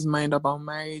everybody's mind about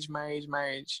marriage.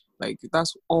 Like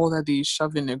that's all that they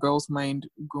shove in a girl's mind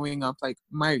growing up. Like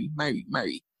marry.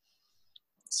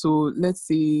 So let's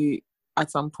say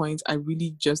at some point I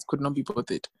really just could not be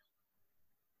bothered.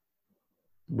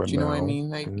 But Do you know what I now, mean?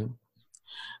 Like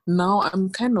now I'm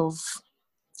kind of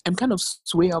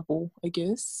swayable, I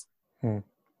guess. do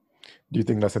you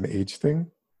think that's an age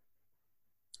thing?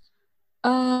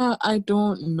 I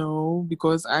don't know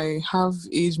because I have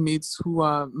age mates who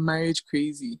are marriage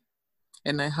crazy,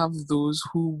 and I have those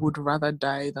who would rather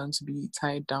die than to be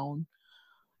tied down.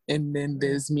 And then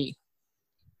there's me.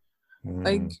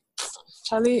 Like,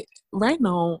 Charlie, right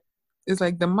now, it's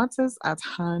like the matters at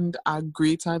hand are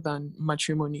greater than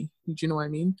matrimony. Do you know what I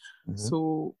mean?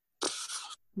 So,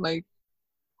 like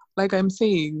I'm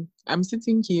saying, I'm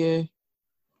sitting here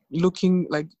looking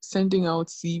like sending out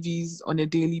CVs on a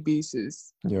daily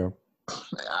basis. Yeah.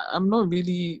 I'm not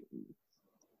really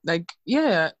like,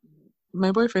 yeah,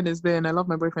 my boyfriend is there and I love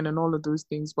my boyfriend and all of those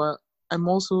things, but I'm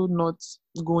also not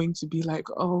going to be like,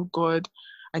 oh God,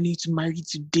 I need to marry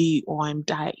today or I'm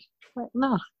die. Like,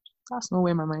 nah, that's not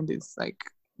where my mind is. Like,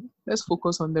 let's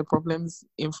focus on the problems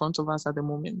in front of us at the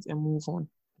moment and move on.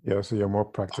 Yeah, so you're more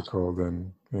practical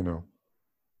than,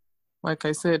 Like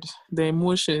I said, the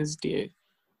emotions there,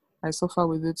 I suffer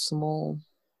with it small.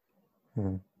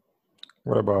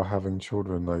 What about having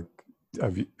children? Like,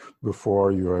 have you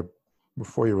before your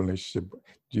relationship,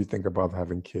 do you think about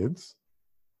having kids?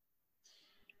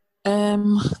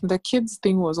 The kids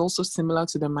thing was also similar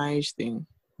to the marriage thing,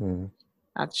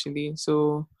 actually.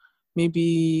 So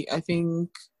maybe I think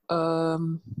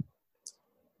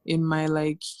in my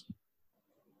like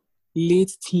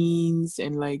late teens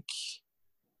and like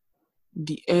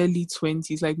the early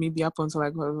 20s, like maybe up until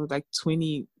like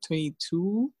 20,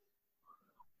 22,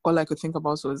 all I could think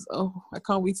about was, oh, I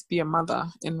can't wait to be a mother.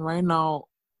 And right now,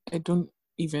 I don't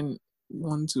even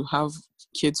want to have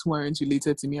kids who aren't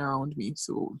related to me around me.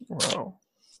 So, wow.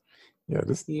 Yeah,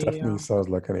 this definitely sounds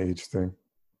like an age thing.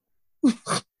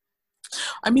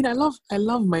 I mean, I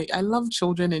love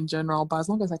children in general, but as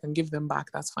long as I can give them back,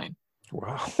 that's fine.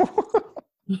 Wow.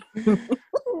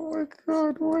 Oh my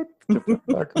God, what? Give them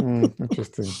back.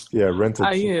 Interesting. Yeah, rented.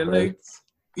 Yeah, right?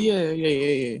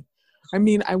 Yeah. I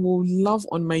mean, I will love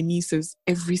on my nieces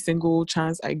every single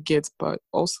chance I get, but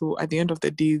also at the end of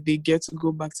the day, they get to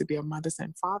go back to their mothers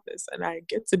and fathers, and I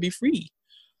get to be free.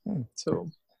 So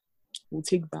we'll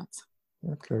take that.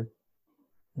 Okay.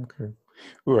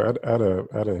 Oh, I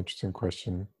had an interesting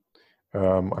question.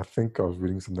 I think I was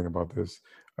reading something about this,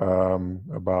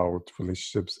 about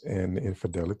relationships and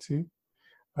infidelity.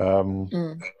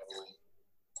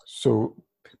 So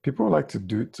people like to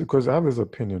do it because I have this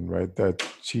opinion, right, that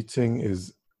cheating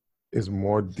is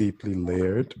more deeply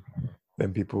layered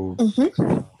than people make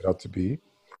it out to be.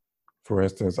 For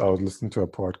instance, I was listening to a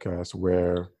podcast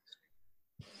where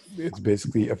it's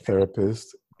basically a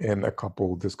therapist and a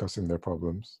couple discussing their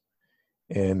problems.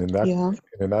 And in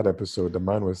that episode, the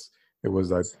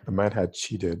man had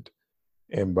cheated,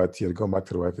 but he had gone back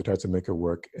to the wife. They tried to make it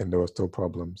work, and there were still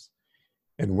problems.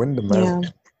 And when the man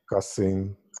was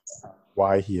discussing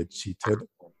why he had cheated,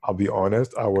 I'll be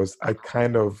honest, I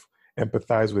kind of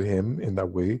empathized with him in that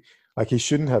way. Like, he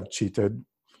shouldn't have cheated,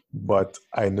 but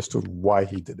I understood why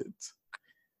he did it.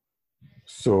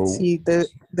 So see,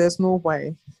 there's no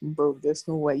why, bro. There's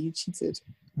no why you cheated.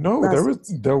 No,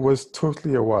 there was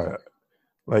totally a why.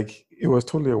 Like, it was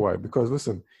totally a why, because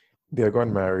listen, they had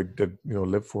gotten married, they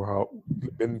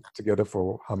been together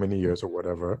for how many years or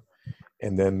whatever,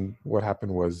 and then what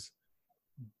happened was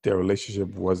their relationship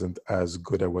wasn't as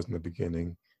good as it was in the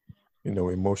beginning.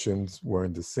 Emotions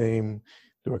weren't the same.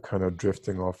 They were kind of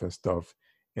drifting off and stuff.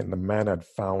 And the man had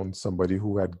found somebody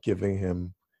who had given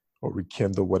him or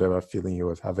rekindled whatever feeling he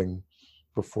was having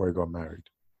before he got married.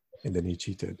 And then he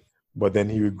cheated. But then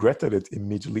he regretted it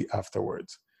immediately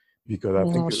afterwards. Because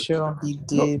I think Oh, sure, he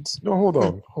no, did. no, hold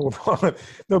on.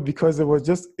 No, because it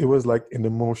was like an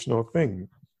emotional thing,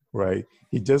 right?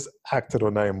 He just acted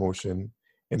on that emotion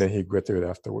and then he regretted it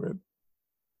afterward.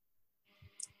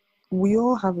 We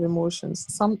all have emotions.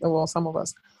 Some of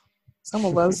us. Some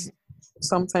of us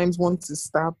sometimes want to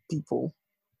stab people.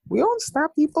 We don't stab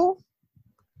people.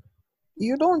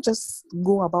 You don't just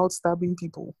go about stabbing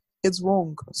people. It's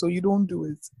wrong. So you don't do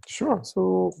it. Sure.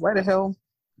 So why the hell?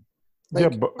 Yeah,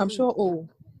 Like, but I'm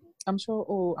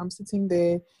sitting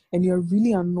there and you're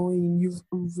really annoying. You've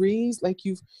raised, like,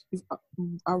 you've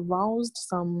aroused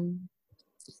some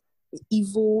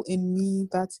evil in me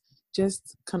that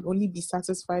just can only be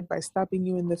satisfied by stabbing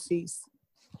you in the face.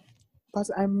 But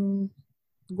I'm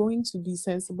going to be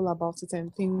sensible about it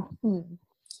and think,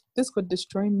 this could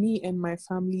destroy me and my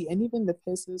family and even the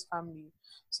person's family.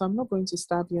 So I'm not going to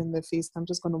stab you in the face. I'm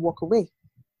just going to walk away.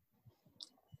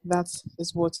 That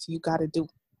is what you got to do.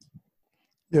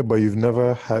 yeah, but you've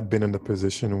never had been in a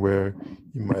position where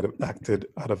you might have acted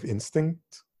out of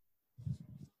instinct.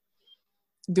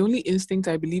 The only instinct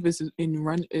I believe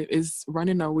is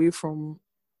running away from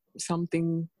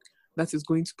something that is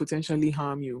going to potentially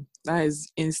harm you. That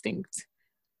is instinct.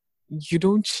 You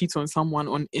don't cheat on someone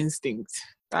on instinct.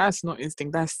 That's not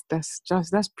instinct.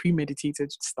 That's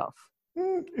premeditated stuff.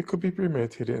 It could be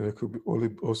premeditated, and it could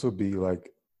also be like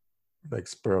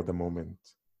spur of the moment.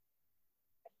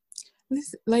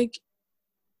 This, like,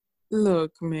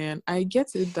 look, man, I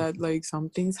get it that like some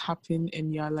things happen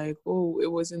and you're like, oh, it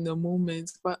was in the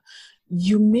moment, but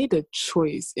you made a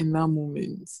choice in that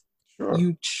moment. Sure.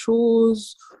 You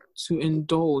chose to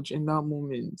indulge in that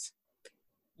moment.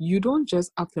 You don't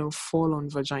just up and fall on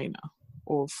vagina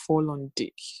or fall on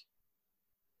dick.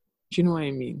 Do you know what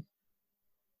I mean?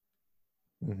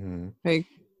 Mm-hmm. Like,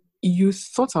 you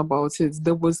thought about it.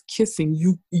 There was kissing.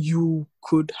 You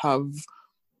could have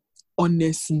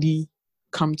honestly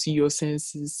come to your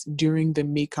senses during the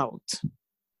makeout,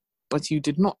 but you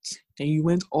did not, and you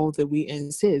went all the way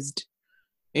and said,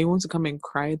 and you want to come and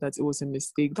cry that it was a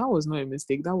mistake. That was not a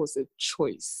mistake. That was a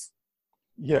choice.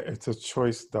 Yeah, it's a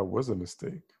choice that was a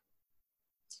mistake.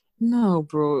 No,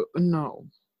 bro, no.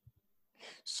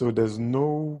 So there's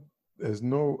no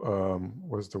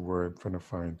what's the word I'm trying to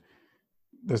find?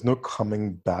 There's no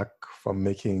coming back from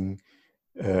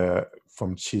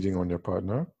from cheating on your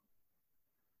partner.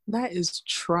 That is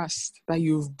trust that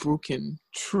you've broken.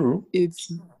 True.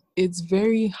 It's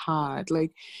very hard.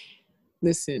 Like,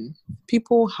 listen,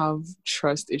 people have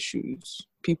trust issues.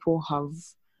 People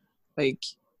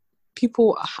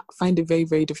find it very,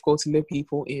 very difficult to let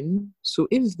people in. So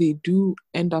if they do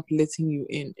end up letting you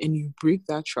in and you break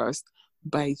that trust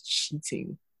by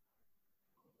cheating,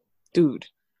 dude,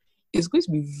 it's going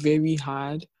to be very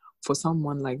hard for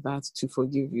someone like that to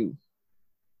forgive you.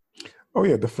 Oh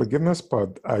yeah, the forgiveness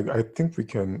part, I think we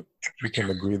can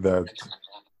agree that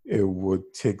it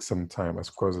would take some time, as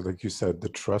because like you said, the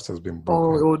trust has been broken.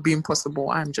 Oh, it would be impossible.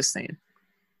 I'm just saying.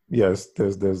 Yes,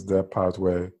 there's that part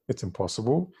where it's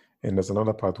impossible, and there's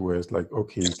another part where it's like,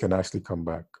 okay, you can actually come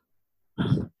back.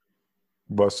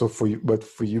 But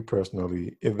for you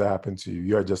personally, if that happened to you,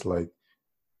 you're just like,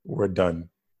 we're done.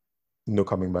 No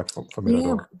coming back from it at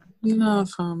all. No,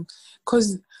 fam.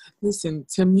 Because listen,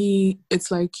 to me,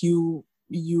 it's like you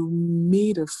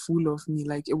made a fool of me.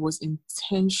 Like, it was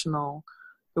intentional.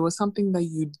 It was something that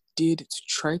you did to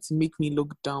try to make me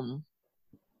look dumb.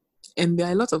 And there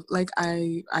are a lot of, like,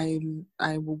 I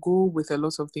will go with a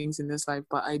lot of things in this life,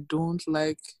 but I don't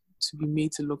like to be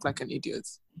made to look like an idiot.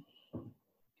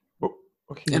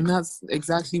 Okay. And that's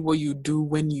exactly what you do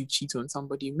when you cheat on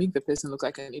somebody. You make the person look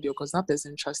like an idiot because that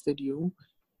person trusted you,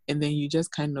 and then you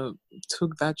just kind of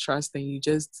took that trust and you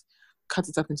just cut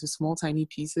it up into small, tiny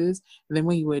pieces. And then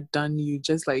when you were done, you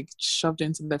just like shoved it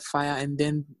into the fire, and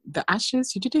then the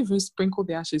ashes, you didn't even sprinkle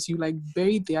the ashes. You like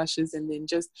buried the ashes and then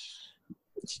just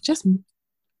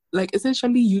like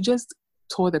essentially you just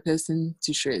tore the person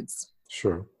to shreds.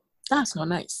 Sure. That's not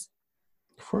nice.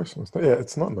 Of course, yeah,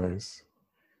 it's not nice.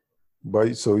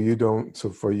 But so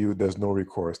for you, there's no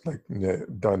recourse. Like, yeah,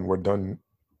 done. We're done.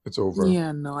 It's over.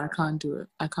 Yeah, no, I can't do it.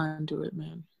 I can't do it,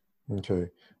 man. Okay.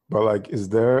 But like,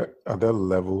 are there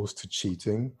levels to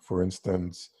cheating? For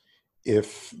instance,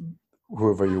 if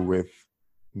whoever you're with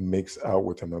makes out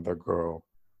with another girl,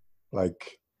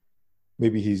 like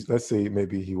let's say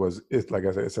maybe it's like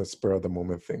I said, it's a spur of the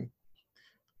moment thing.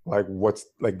 Like what's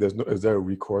like there's no is there a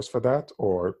recourse for that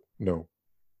or no?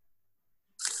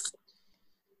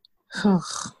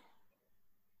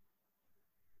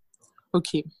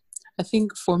 Okay. I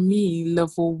think for me,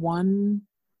 level one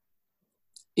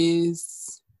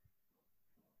is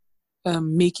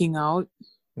making out.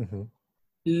 Mm-hmm.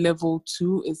 Level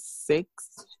two is sex,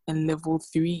 and level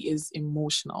three is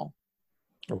emotional.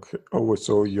 Okay. Oh,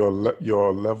 so your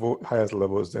level highest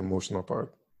level is the emotional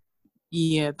part.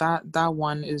 Yeah, that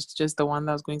one is just the one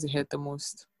that's going to hurt the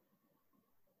most.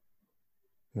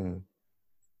 Hmm.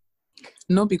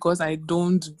 Not because I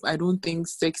don't think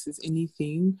sex is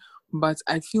anything, but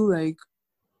I feel like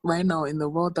right now in the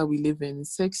world that we live in,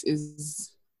 sex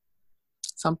is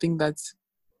something that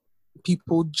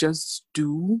people just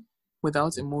do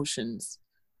without emotions.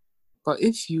 But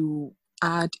if you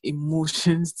add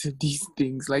emotions to these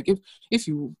things, like if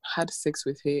you had sex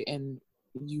with her and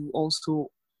you also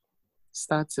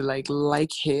start to like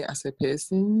her as a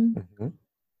person, Mm-hmm.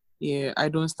 yeah, I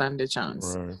don't stand a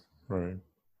chance. Right. Right.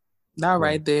 That Right.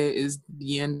 right there is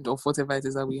the end of whatever it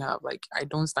is that we have. Like I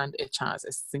don't stand a chance,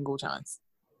 a single chance.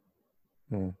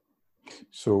 Hmm.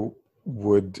 So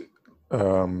would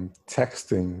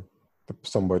texting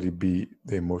somebody be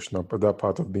the emotional, but that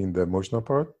part of being the emotional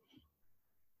part?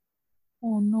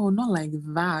 Oh no, not like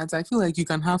that. I feel like you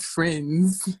can have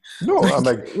friends. No, I'm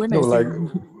Like like, when no, I say like,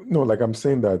 no, like I'm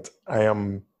saying that I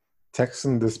am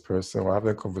texting this person or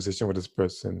having a conversation with this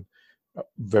person,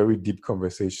 very deep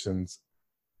conversations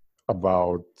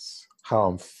about how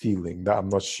I'm feeling that I'm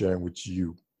not sharing with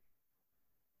you.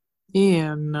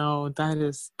 yeah, no, that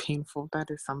is painful.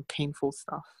 That is some painful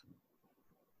stuff.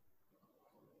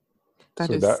 That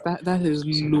So is that, that is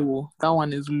low. That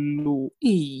one is low.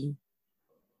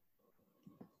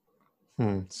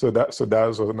 so that's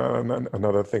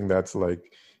another thing that's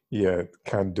like, yeah,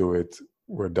 can't do it.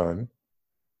 We're done.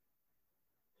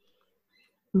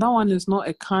 That one is not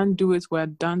a can't do it, we're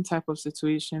done type of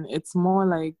situation. It's more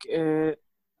like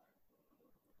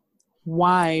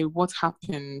why, what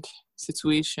happened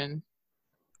situation.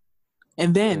 And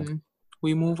Hmm. then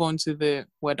we move on to the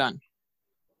we're done.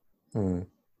 Hmm.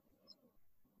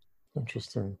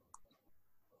 Interesting.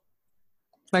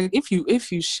 Like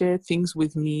if you share things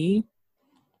with me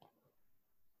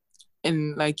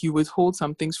and like you withhold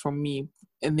some things from me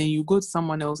and then you go to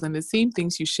someone else and the same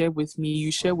things you share with me,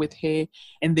 you share with her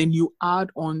and then you add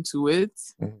on to it,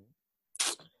 Mhm.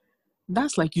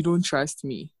 that's like you don't trust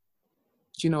me.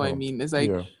 Do you know what I Oh, mean? It's like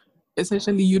yeah.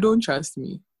 essentially you don't trust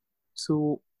me.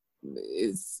 So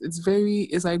it's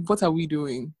like what are we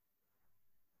doing?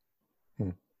 Hmm.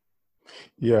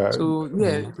 Yeah, So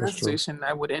yeah, that that's true. situation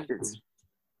I would end it.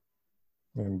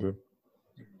 And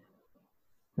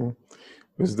hmm.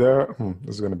 Is there,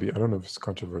 this is going to be, I don't know if it's a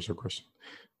controversial question,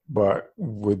 but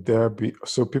would there be,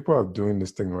 so people are doing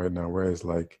this thing right now where it's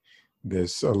like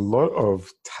there's a lot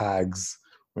of tags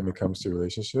when it comes to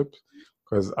relationships.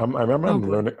 Because I remember Oh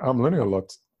boy. I'm learning a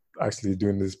lot actually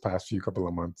during this past few couple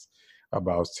of months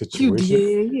about You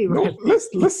situation. dear, No,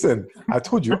 listen, I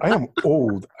told you, I am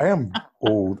old. I am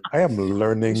old. I am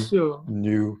learning sure,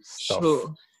 new stuff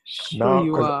sure now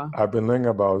you because are. I've been learning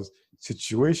about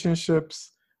situationships.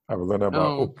 I've learned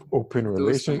about Oh,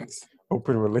 those ones.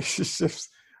 open relationships.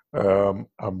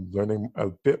 I'm learning a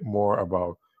bit more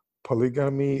about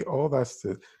polygamy, all that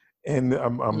stuff, and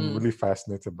I'm Mm. really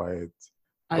fascinated by it.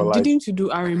 I But like, didn't you do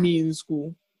RME in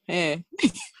school? Hey,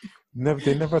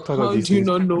 they never thought of how these do you things.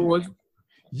 not know what?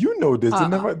 You know this.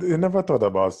 Ah, They never thought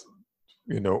about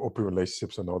open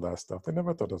relationships and all that stuff. They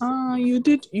never thought of. you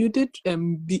did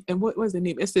and what was the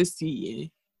name? SSC. Eh?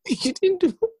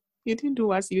 You didn't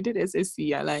do us. You did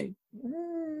SSC. I like.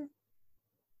 Mm,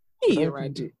 Hey, I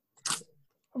Raju.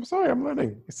 I'm sorry, I'm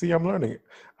learning. See, I'm learning.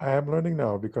 I am learning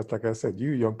now because, like I said,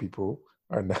 you young people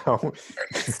are now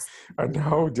are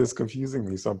now just confusing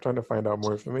me. So I'm trying to find out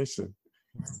more information.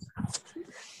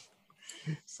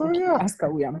 So Okay, yeah, ask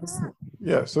away. I'm listening.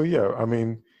 yeah. So yeah, I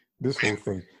mean, this whole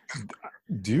thing.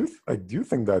 Do you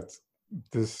think that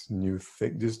this new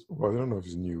thing, this well, I don't know if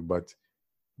it's new, but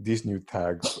these new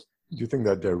tags, do you think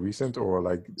that they're recent or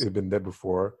like it's been there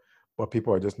before, but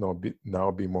people are just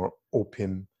now be more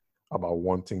open about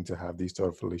wanting to have these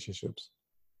sort of relationships?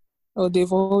 Oh,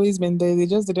 they've always been there. They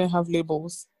just didn't have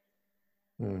labels.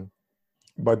 Hmm.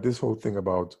 But this whole thing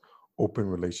about open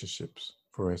relationships,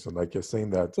 for instance, like you're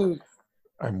saying that So,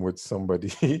 I'm with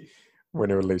somebody, we're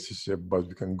in a relationship, but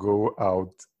we can go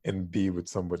out and be with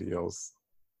somebody else.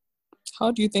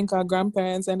 how do you think our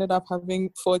grandparents ended up having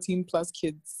 14 plus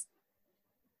kids?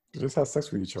 They just have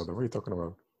sex with each other. What are you talking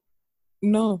about?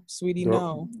 No, sweetie, The,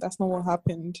 no. That's not what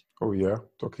happened. oh yeah,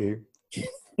 okay.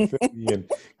 Fill me in.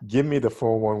 Give me the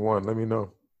 411. Let me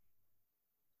know.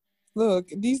 Look,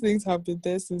 these things have been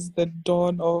there since the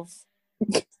dawn of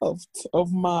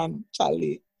of man,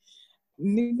 Charlie.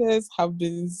 Niggas have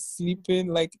been sleeping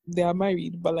like they are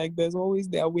married, but like there's always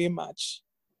their away match,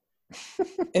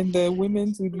 and the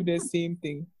women to do the same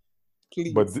thing.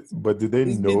 Please, But did they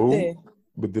it's been there. know?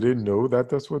 But did they know that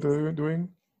that's what they were doing?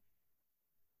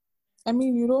 I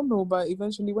mean, you don't know, but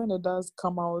eventually, when it does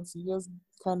come out, you just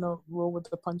kind of roll with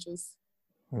the punches.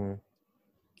 Hmm.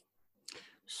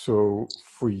 So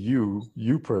for you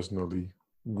personally,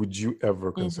 would you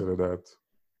ever consider that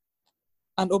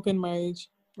An open marriage.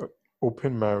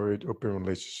 open marriage, open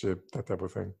relationship, that type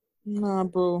of thing? Nah,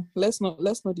 bro. Let's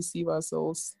not deceive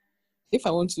ourselves. If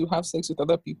I want to have sex with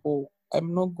other people,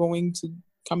 I'm not going to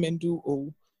come and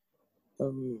do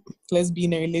let's be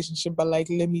in a relationship, but like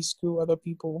let me screw other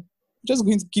people. I'm just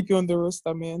going to keep you on the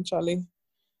roster, man, Charlie.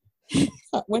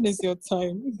 When is your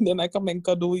time? Then I come and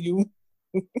cuddle you,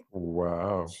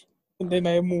 Wow. and then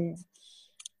I move.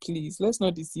 Please, let's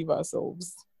not deceive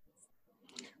ourselves.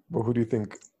 But who do you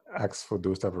think acts for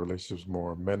those type of relationships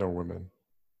more, men or women?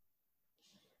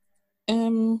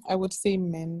 I would say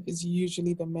men is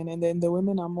usually the men, and then the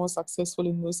women are more successful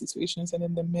in those situations, and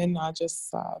then the men are just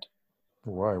sad.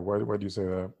 Why? Why do you say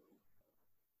that?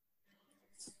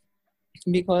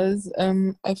 Because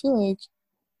I feel like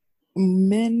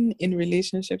men in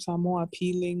relationships are more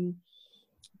appealing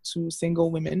to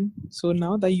single women. So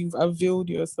now that you've availed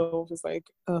yourself, it's like,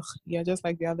 ugh, you're just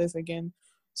like the others again.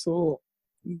 So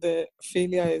the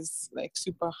failure is like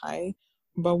super high.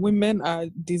 But women are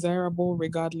desirable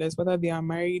regardless, whether they are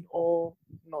married or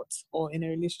not, or in a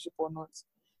relationship or not.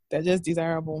 They're just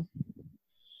desirable.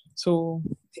 So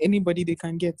anybody they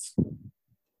can get.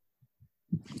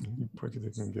 Pretty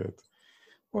they can get.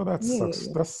 Well, that Yeah, sucks.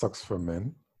 That sucks for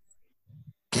men.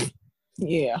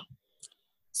 yeah.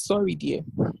 Sorry, dear.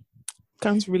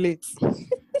 Can't relate.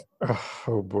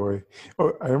 Oh boy.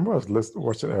 Oh, I remember I was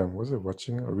watching. Was it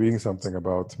watching or reading something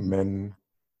about men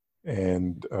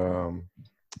and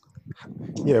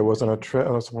yeah, it was on a thread.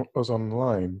 It was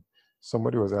online.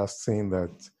 Somebody was saying that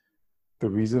the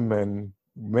reason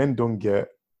men don't get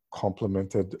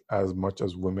complimented as much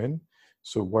as women.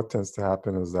 So what tends to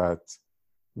happen is that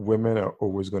women are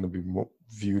always going to be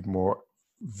viewed more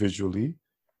visually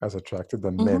as attractive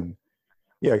than Mm-hmm. men.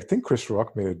 Yeah, I think Chris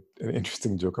Rock made an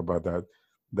interesting joke about that.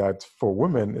 That for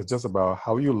women, it's just about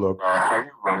how you look,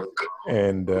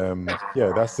 and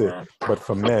yeah, that's it. But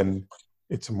for men,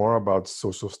 it's more about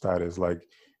social status. Like,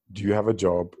 do you have a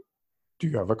job? Do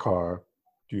you have a car?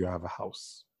 Do you have a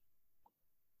house?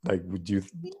 Like, what do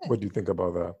you think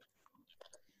about that?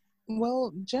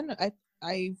 Well,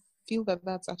 I feel that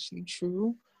that's actually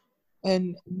true,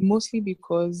 and mostly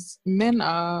because men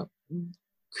are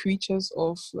creatures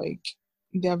of like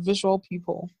they are visual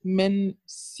people. Men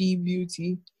see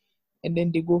beauty and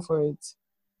then they go for it.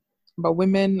 But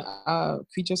women are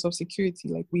creatures of security.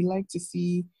 Like we like to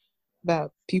see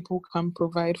that people can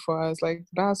provide for us. Like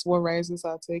that's what rises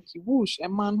our turkey. Whoosh, a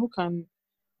man who can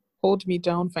hold me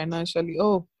down financially.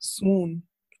 Oh, swoon.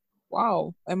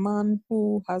 Wow, a man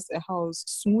who has a house,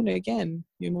 swoon again,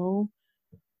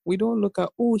 We don't look at,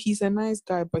 oh, he's a nice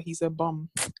guy, but he's a bum.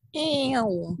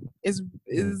 Ew. Is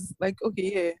like,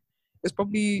 okay, yeah. It's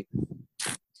probably,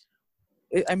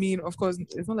 I mean, of course,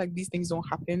 it's not like these things don't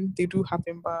happen. They do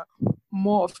happen, but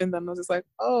more often than not, it's like,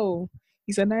 oh,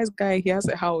 he's a nice guy. He has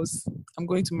a house. I'm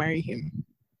going to marry him.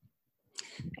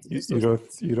 You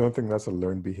don't think that's a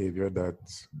learned behavior that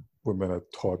women are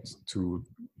taught to,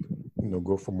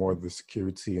 go for more of the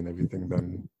security and everything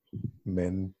than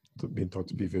men being taught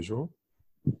to be visual?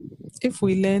 If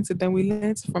we learned it, then we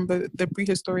learned from the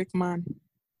prehistoric man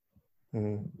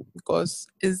because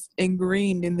it's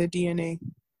ingrained in the DNA.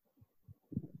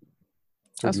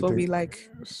 So that's what we like.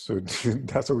 So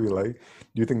that's what we like.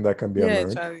 Do you think that can be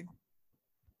unlearned? Charlie.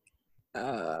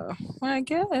 I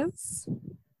guess.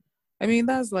 I mean,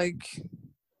 that's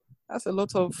a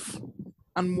lot of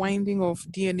unwinding of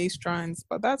DNA strands,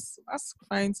 but that's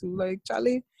fine too. Like,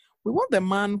 Charlie, we want the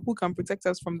man who can protect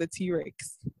us from the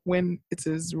T-Rex when it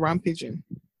is rampaging.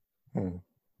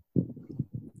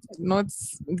 Not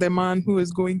the man who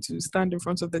is going to stand in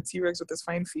front of the T-Rex with his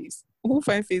fine face. Who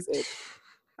fine face it?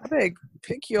 I beg,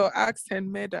 pick your axe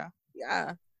and murder.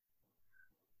 Yeah.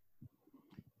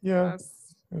 Yeah.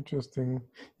 Interesting.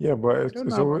 Yeah, but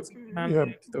it's always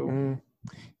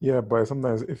yeah, but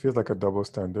sometimes it feels like a double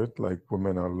standard. Like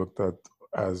women are looked at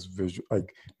as visual.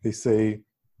 Like they say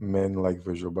men like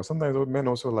visual, but sometimes men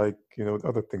also like,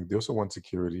 other things. They also want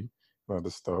security and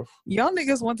other stuff. Y'all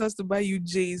niggas want us to buy you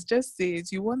J's. Just say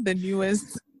it. You want the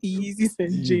newest Yeezys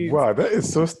and J's. Wow, that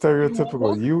is so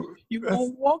stereotypical. You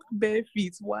will walk bare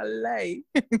feet. Walai.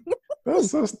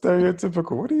 That's so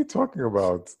stereotypical. What are you talking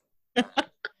about?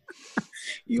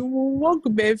 You will walk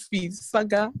bare feet,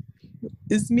 Saga.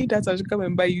 It's me that I should come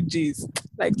and buy you J's.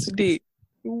 Like today,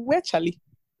 where Charlie?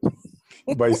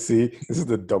 But you see, this is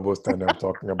the double standard I'm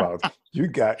talking about. You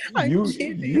got I'm you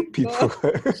kidding, people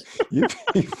you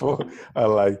people are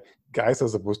like, guys are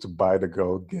supposed to buy the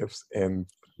girl gifts, and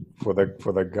for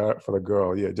the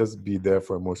girl, yeah, just be there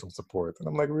for emotional support. And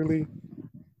I'm like, really?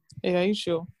 Yeah, are you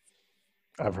sure?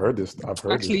 I've heard this.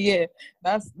 Actually, yeah,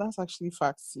 that's actually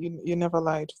facts. You never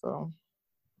lied, though.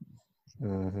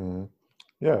 Mm-hmm.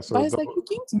 Yeah. So But it's like you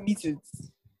came to meet it.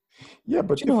 yeah,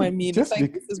 but Do you know what I mean? It's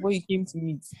like this is what you came to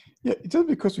meet. Yeah, just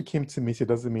because we came to meet it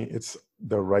doesn't mean it's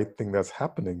the right thing that's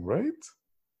happening, right?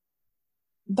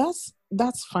 That's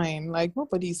fine. Like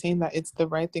nobody's saying that it's the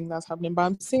right thing that's happening, but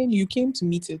I'm saying you came to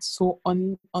meet it. So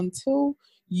until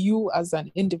you as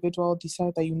an individual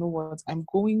decide that you know what, I'm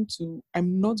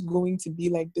not going to be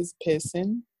like this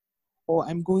person, or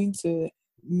I'm going to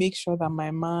make sure that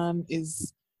my man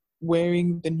is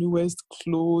wearing the newest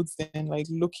clothes and like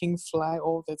looking fly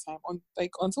all the time.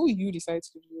 Until you decide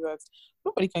to do that,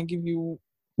 nobody can give you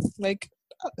like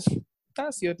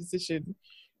that's your decision.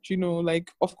 You know,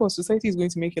 like of course society is going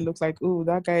to make it look like, oh,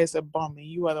 that guy is a bum and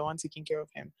you are the one taking care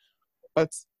of him. But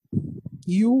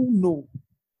you know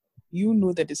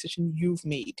the decision you've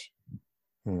made.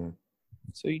 So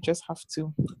you just have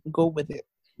to go with it.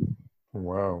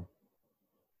 Wow.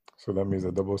 So that means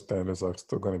the double standards are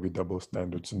still going to be double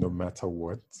standards no matter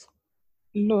what.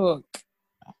 Look,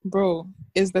 bro,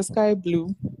 is the sky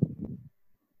blue?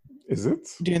 Is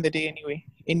it? During the day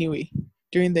anyway.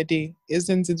 During the day,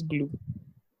 isn't it blue?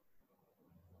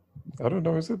 I don't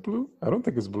know. Is it blue? I don't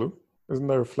think it's blue. Isn't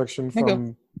that a reflection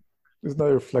from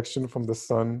the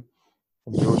sun,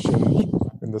 from the ocean,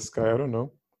 in the sky? I don't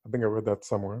know. I think I read that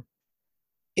somewhere.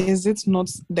 Is it not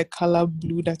the color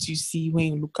blue that you see when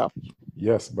you look up?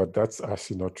 Yes, but that's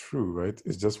actually not true, right?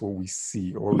 It's just what we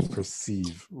see or we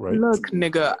perceive, right? Look,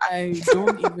 nigga, I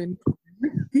don't even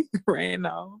right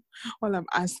now. All I'm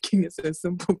asking is a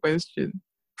simple question.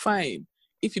 Fine.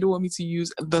 If you don't want me to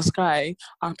use the sky,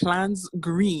 are plants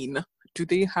green? Do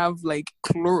they have like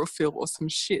chlorophyll or some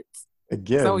shit?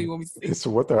 Again, is that what you want me to say? It's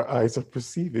what our eyes are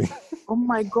perceiving. Oh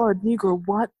my God, Negro,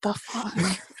 what the fuck?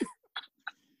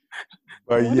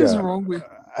 But what is wrong with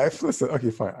listen,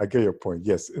 okay, fine. I get your point.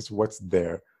 Yes, it's what's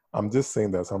there. I'm just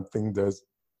saying that sometimes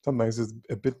it's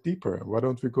a bit deeper. Why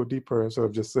don't we go deeper instead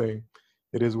of just saying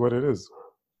it is what it is?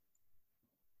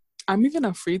 I'm even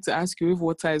afraid to ask you if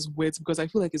water is wet because I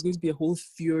feel like it's going to be a whole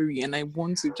theory and I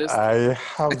want to just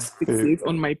fixate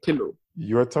on my pillow.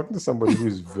 You are talking to somebody who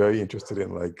is very interested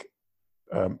in like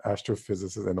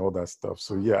astrophysicists and all that stuff.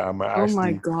 So yeah, I'm actually... Oh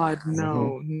my God,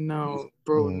 no,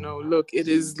 bro, no. Look, it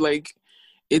is like,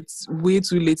 it's way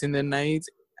too late in the night.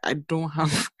 I don't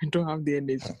have the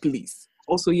energy, please.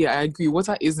 Also, yeah, I agree.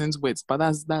 Water isn't wet, but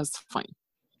that's fine.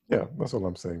 Yeah, that's all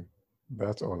I'm saying.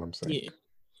 That's all I'm saying. Yeah.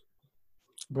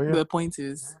 But yeah. The point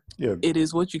is, it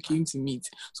is what you came to meet.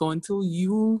 So until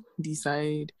you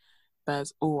decide that,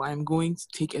 oh, I'm going to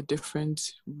take a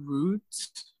different route,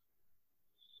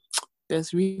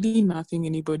 there's really nothing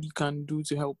anybody can do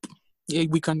to help. Yeah,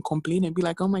 we can complain and be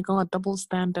like, oh my God, double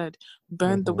standard,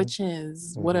 burn the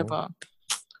witches, whatever.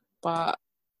 But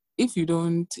if you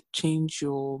don't change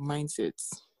your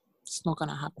mindsets, it's not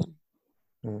gonna happen.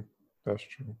 That's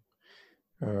true.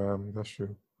 That's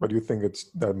true. But do you think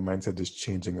that mindset is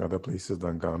changing other places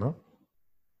than Ghana?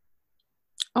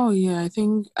 Oh yeah, I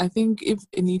think if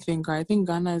anything, I think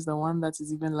Ghana is the one that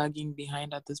is even lagging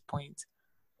behind at this point.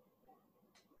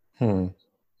 And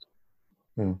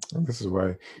this is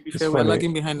why we're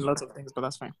lagging behind a lot of things, but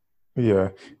that's fine. Yeah,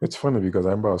 it's funny because I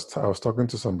remember I was talking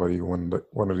to somebody one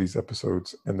of these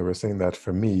episodes, and they were saying that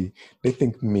for me, they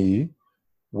think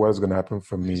what is going to happen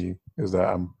for me is that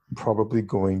I'm probably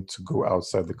going to go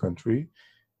outside the country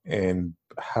and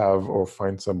have or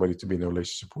find somebody to be in a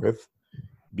relationship with,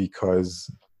 because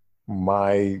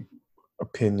my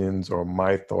opinions or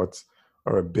my thoughts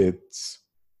are a bit,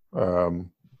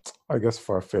 I guess,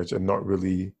 far-fetched and not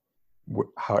really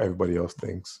how everybody else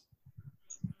thinks.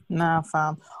 Nah,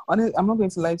 fam. Honestly, I'm not going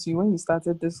to lie to you. When you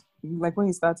started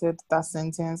that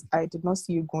sentence, I did not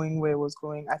see you going where it was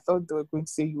going. I thought they were going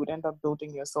to say you would end up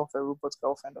building yourself a robot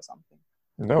girlfriend or something.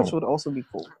 No. Which would also be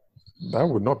cool. That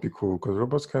would not be cool because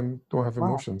robots don't have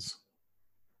emotions.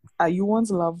 You want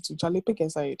love to Charlie, pick a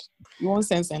side. You want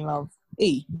sense and love.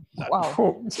 Hey,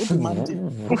 wow. So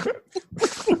demanding.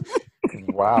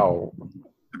 Wow.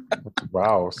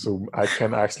 Wow. So I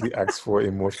can actually ask for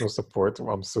emotional support.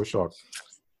 I'm so shocked.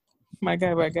 My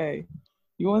guy.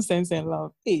 You want sense and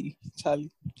love. Hey,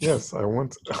 Charlie. Yes, I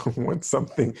want I want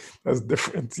something that's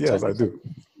different. Yes, I Charlie. do.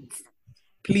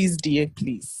 Please, dear,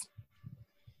 please.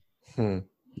 Hmm.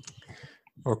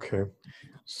 Okay.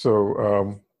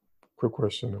 So, quick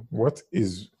question.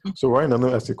 So right now, I'm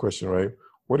gonna ask you a question, right?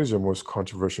 What is your most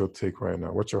controversial take right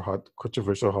now? What's your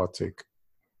controversial hot take?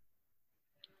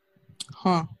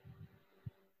 Huh.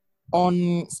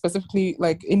 On specifically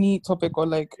like any topic or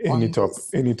like on this?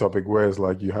 Any topic where it's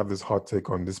like you have this hot take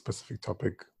on this specific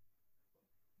topic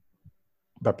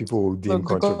that people will deem Look,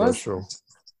 controversial.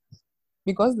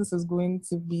 because this is going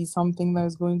to be something that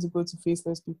is going to go to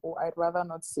faceless people, I'd rather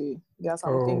not say. There are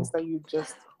some things that you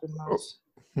just do not.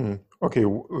 Okay,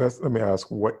 let me ask,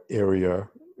 what area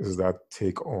is that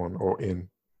take on or in?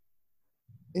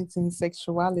 It's in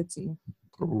sexuality.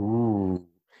 Ooh.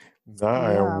 Now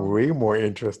I am way more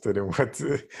interested in what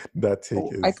that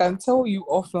take is. I can tell you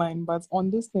offline, but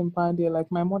on this thing,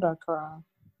 like my mother cry.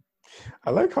 I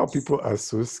like how people are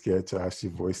so scared to actually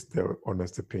voice their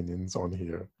honest opinions on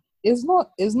here. It's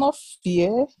not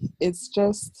fear. It's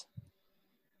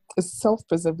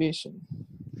self-preservation.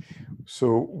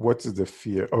 So what is the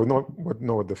fear? Oh,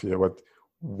 not the fear, but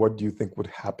what do you think would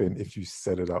happen if you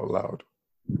said it out loud?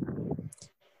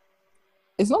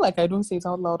 It's not like I don't say it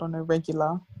out loud on a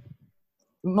regular,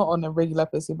 not on a regular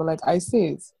per se, but like I say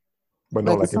it. But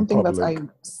not like it's something in public.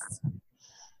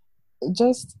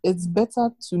 It's better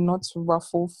to not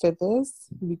ruffle feathers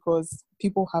because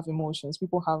people have emotions.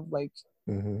 People have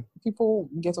people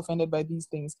get offended by these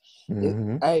things.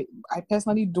 I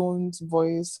personally don't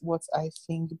voice what I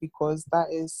think because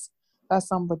that's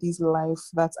somebody's life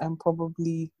that I'm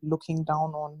probably looking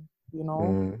down on, you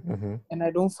know. And I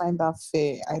don't find that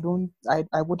fair. I don't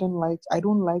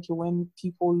like it when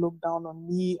people look down on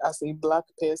me as a black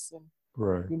person.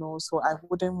 Right. You know, so I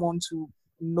wouldn't want to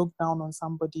look down on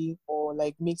somebody or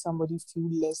like make somebody feel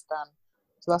less than.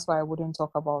 So that's why I wouldn't talk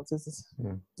about it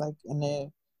like in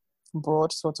a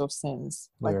broad sort of sense.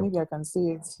 Like maybe I can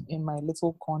say it in my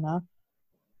little corner,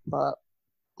 but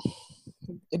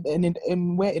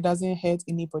in where it doesn't hurt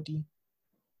anybody.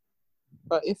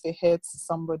 But if it hurts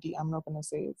somebody, I'm not gonna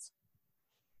say it.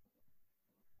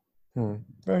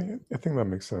 I think that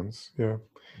makes sense. Yeah,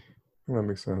 I think that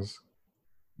makes sense.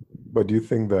 But do you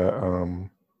think that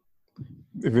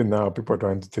even now people are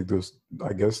trying to take those,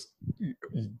 I guess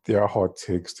there are hot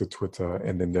takes to Twitter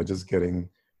and then they're just getting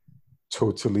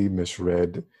totally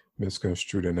misread,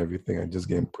 misconstrued and everything and just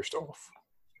getting pushed off?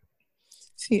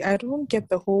 See, I don't get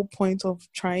the whole point of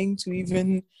trying to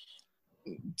even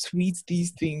tweet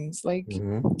these things. Like,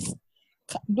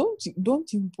 don't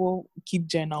you people keep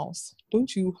journals?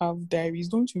 Don't you have diaries?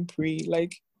 Don't you pray?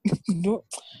 Like,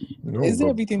 is it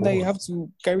everything that you have to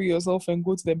carry yourself and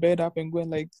go to the bed up and go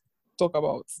and like talk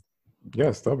about?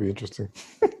 Yes, that'll be interesting.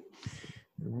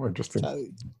 More interesting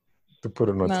to put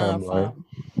on a timeline.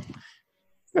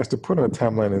 Yes, to put on a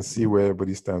timeline and see where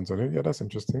everybody stands on it. Yeah, that's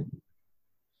interesting.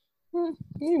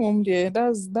 Yeah,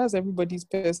 that's everybody's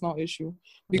personal issue.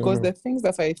 Because the things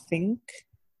that I think,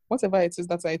 whatever it is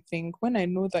that I think, when I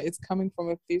know that it's coming from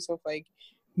a place of like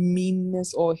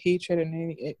meanness or hatred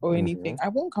or anything, I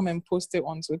won't come and post it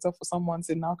on Twitter for someone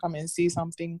to now come and say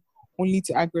something only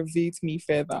to aggravate me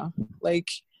further. Like,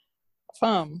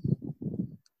 fam,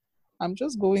 I'm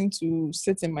just going to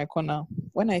sit in my corner.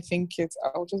 When I think it,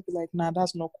 I'll just be like, nah,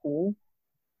 that's not cool.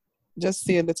 Just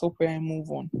say a little prayer and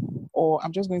move on. Or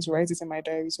I'm just going to write it in my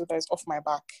diary so that it's off my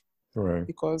back. Right.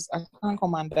 Because I can't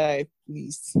come and die,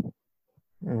 please.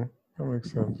 That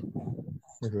makes sense.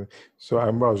 Okay. So I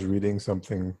remember I was reading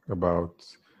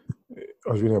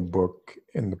a book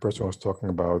and the person was talking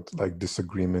about like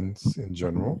disagreements in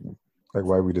general, like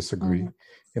why we disagree.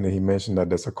 And then he mentioned that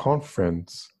there's a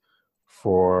conference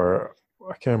I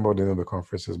can't remember what the name of the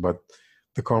conference is, but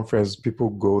the conference, people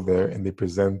go there and they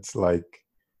present like,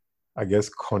 I guess,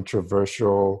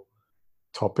 controversial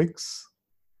topics.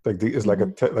 Like it's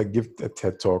like give a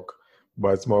TED talk, but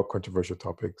it's more controversial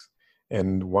topics.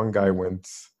 And one guy went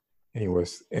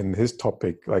and his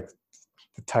topic, like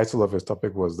the title of his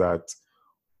topic was that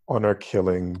honor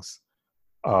killings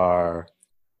are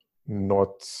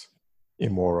not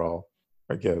immoral,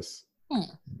 I guess.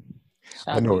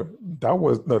 I know that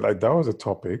was a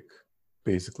topic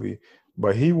basically,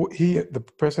 but the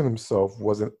person himself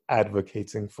wasn't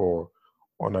advocating for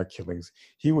honor killings.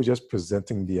 He was just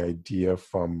presenting the idea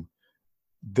from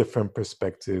different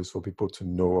perspectives for people to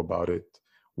know about it.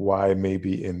 Why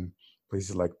maybe in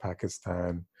places like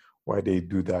Pakistan, why they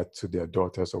do that to their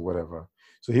daughters or whatever.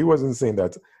 So he wasn't saying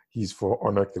that he's for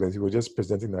honor killings. He was just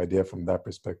presenting the idea from that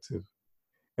perspective.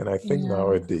 And I think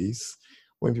nowadays,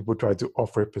 when people try to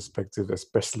offer a perspective,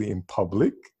 especially in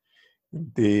public,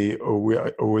 we are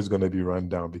always going to be run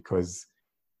down because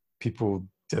people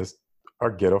just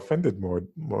get offended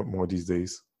more these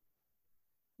days.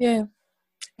 Yeah.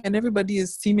 And everybody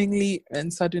is seemingly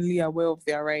and suddenly aware of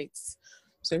their rights.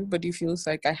 So everybody feels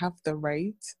like I have the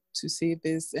right to say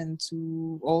this and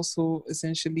to also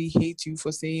essentially hate you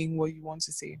for saying what you want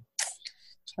to say.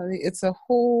 Charlie, it's a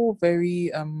whole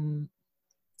very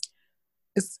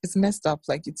it's messed up.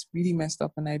 Like it's really messed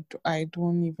up, and I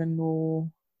don't even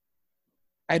know.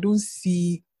 I don't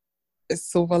see a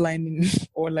silver lining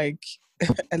or like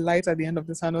a light at the end of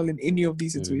the tunnel in any of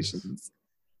these situations.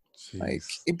 Like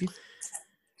Jeez. it be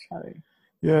Charlie.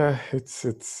 Yeah, it's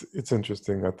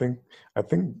interesting. I think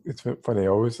it's funny.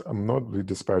 I'm not really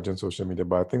disparaging social media,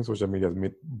 but I think social media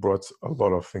has brought a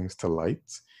lot of things to light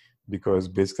because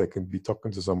basically I can be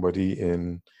talking to somebody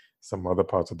in some other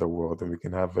parts of the world and we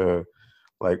can have a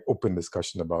like open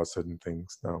discussion about certain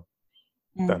things now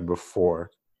than before,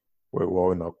 where we're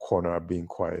all in our corner being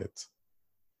quiet.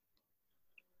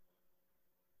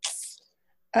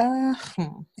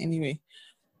 Anyway.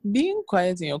 Being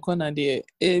quiet in your corner there,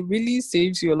 it really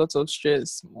saves you a lot of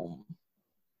stress.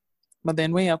 But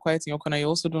then when you're quiet in your corner, you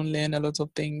also don't learn a lot of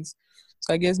things.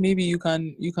 So I guess maybe you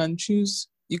can choose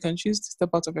to step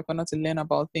out of your corner to learn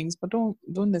about things, but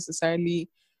don't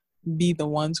necessarily be the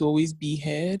one to always be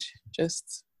heard.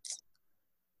 Just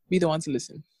be the one to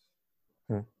listen.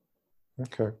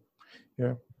 Okay.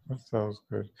 Yeah, that sounds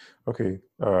good. Okay.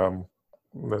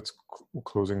 Let's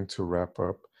closing to wrap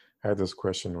up. I had this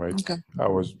question, right? Okay. I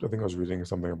think I was reading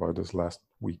something about this last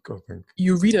week, I think.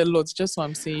 You read a lot, just what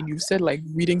I'm saying. You've said like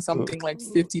reading something like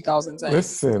 50,000 times.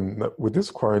 Listen, with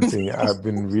this quarantine, I've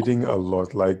been reading a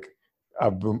lot. Like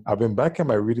I've been back in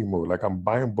my reading mode. Like I'm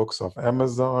buying books off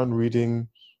Amazon, reading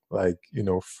like,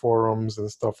 forums and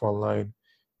stuff online.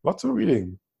 Lots of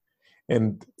reading.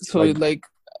 And so like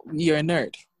you're a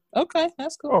nerd. Okay,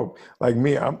 that's cool. Oh, like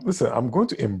me, I'm going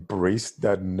to embrace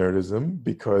that nerdism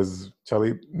because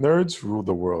Charlie, nerds rule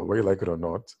the world, whether you like it or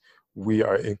not. We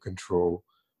are in control.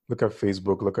 Look at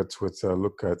Facebook, look at Twitter,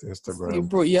 look at Instagram. See,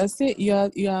 bro, you're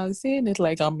saying it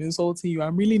like I'm insulting you.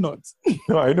 I'm really not.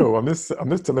 No, I know. I'm just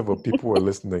telling for people who are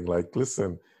listening, like,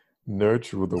 listen,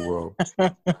 nerds rule the world.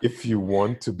 If you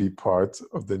want to be part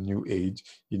of the new age,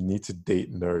 you need to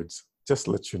date nerds. Just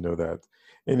let you know that.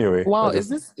 Anyway. Wow, is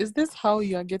this how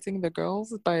you are getting the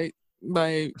girls by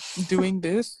doing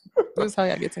this? This is how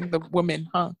you're getting the women,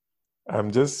 huh?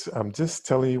 I'm just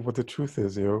telling you what the truth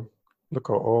is, yo. Look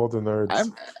at all the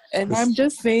nerds. I'm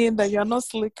just saying that you're not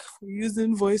slick for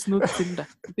using voice note Tinder.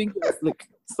 I think you're slick.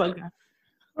 Saga.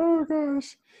 Oh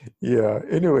gosh. Yeah.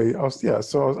 Anyway,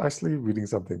 so I was actually reading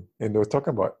something and they were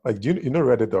talking about like you know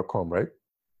Reddit.com, right?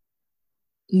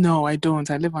 No, I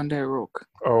don't. I live under a rock.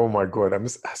 Oh my god, I'm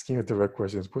just asking you the right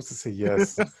question. I'm supposed to say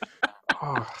yes.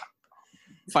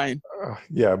 Fine.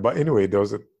 Yeah, but anyway, there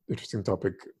was an interesting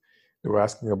topic. They were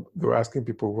asking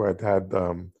people who had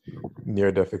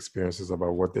near-death experiences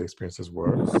about what their experiences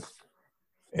were,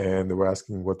 and they were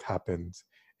asking what happened,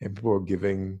 and people were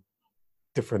giving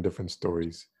different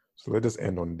stories. So let us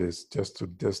end on this, just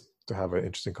to have an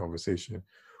interesting conversation.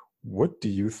 What do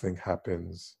you think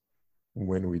happens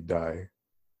when we die?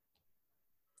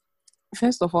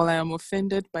 First of all, I am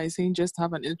offended by saying just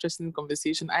have an interesting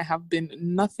conversation. I have been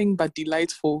nothing but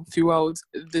delightful throughout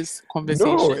this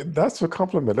conversation. No, that's a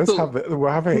compliment.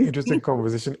 We're having an interesting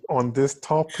conversation on this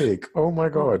topic. Oh my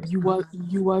god.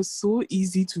 You are so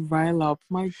easy to rile up.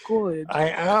 My god.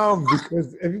 I am,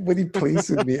 because everybody plays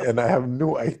with me and I have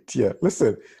no idea.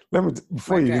 Listen,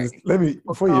 before you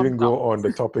even go on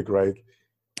the topic, right?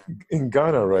 In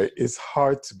Ghana, right, it's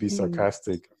hard to be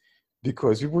sarcastic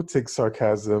because people take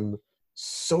sarcasm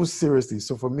so seriously.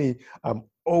 So for me, I'm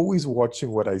always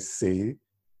watching what I say,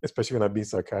 especially when I'm being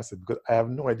sarcastic, because I have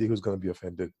no idea who's going to be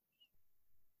offended.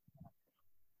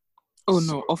 Oh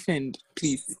no, offend,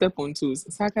 please. Step on toes.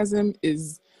 Sarcasm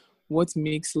is what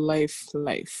makes life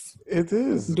life. It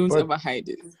is. Don't ever hide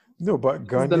it. No, but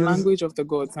Ghanaians... It's the language of the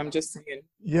gods, I'm just saying.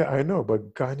 Yeah, I know,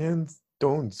 but Ghanaians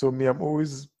don't. So I'm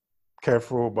always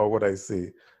careful about what I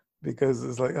say. Because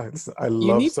it's like, listen, I love...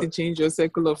 You need to change your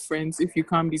circle of friends if you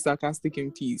can't be sarcastic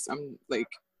in peace. I'm like,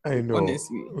 I know.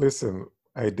 Honestly. Listen,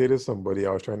 I dated somebody,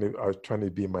 I was trying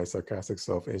to be my sarcastic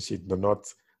self, and she did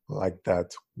not like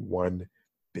that one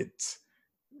bit.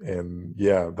 And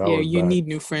yeah, you need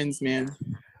new friends, man.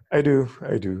 I do.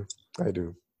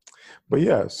 But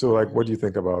yeah, so like, what do you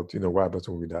think about, what happens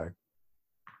when we die?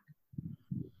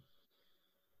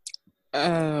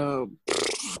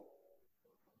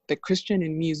 The Christian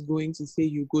in me is going to say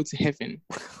you go to heaven.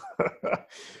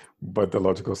 But the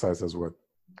logical side says what?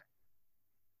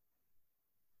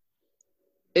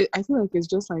 I feel like it's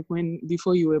just like when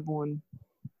before you were born,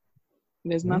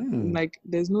 there's nothing like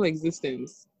there's no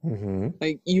existence. Mm-hmm.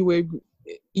 Like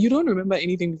you don't remember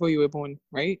anything before you were born,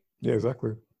 right? Yeah,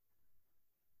 exactly.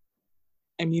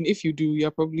 I mean, if you do, you're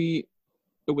probably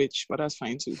a witch, but that's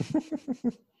fine too.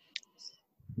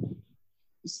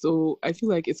 So I feel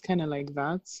like it's kind of like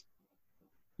that.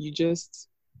 You just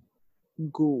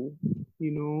go,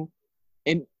 you know,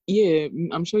 and yeah,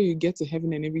 I'm sure you get to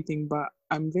heaven and everything, but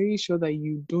I'm very sure that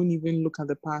you don't even look at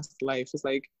the past life. It's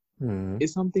like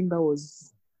it's something that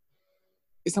was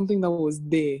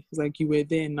there. It's like you were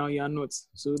there and now you are not.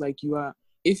 So like you are,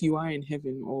 if you are in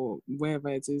heaven or wherever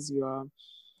it is you are.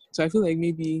 So I feel like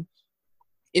maybe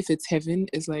if it's heaven,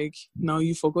 it's like now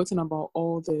you've forgotten about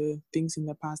all the things in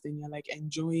the past and you're like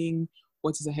enjoying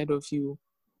what is ahead of you.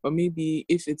 But maybe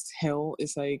if it's hell,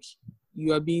 it's like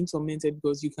you are being tormented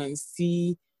because you can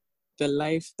see the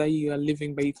life that you are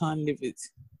living, but you can't live it.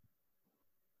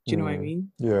 Do you know what I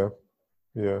mean? Yeah,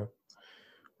 yeah.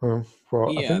 Well,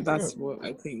 I Yeah, think that's what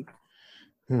I think.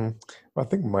 I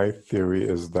think my theory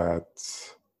is that,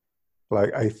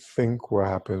 like, I think what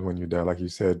happens when you die, like you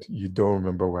said, you don't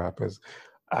remember what happens.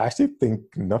 I actually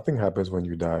think nothing happens when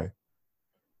you die.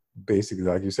 Basically,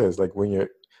 like you said, it's like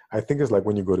I think it's like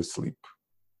when you go to sleep.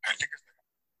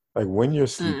 Like when you're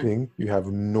sleeping, you have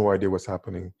no idea what's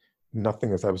happening.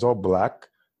 Nothing is happening. It's all black,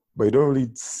 but you don't really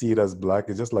see it as black.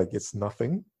 It's just like it's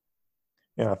nothing.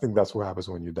 And I think that's what happens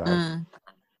when you die.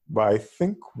 But I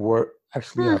think what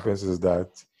actually happens is that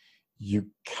you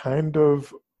kind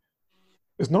of,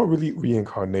 it's not really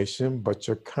reincarnation, but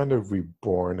you're kind of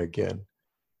reborn again.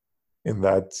 In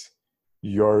that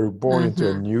you're born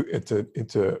into a new,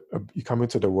 you come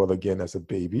into the world again as a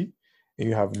baby, and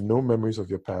you have no memories of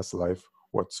your past life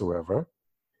whatsoever,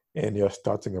 and you're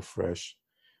starting afresh.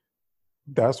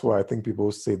 That's why I think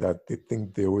people say that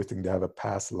they always think they have a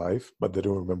past life, but they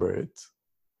don't remember it.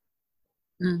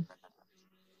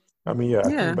 I mean,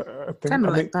 yeah, kind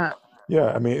of like that.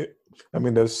 Yeah, I mean,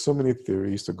 there's so many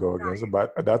theories to go against it,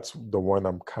 but that's the one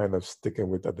I'm kind of sticking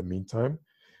with at the meantime.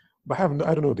 But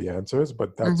I don't know the answers,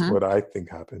 but that's what I think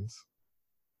happens.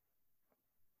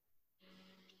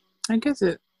 I guess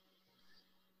it.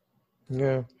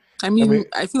 Yeah. I mean,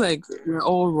 I feel like we're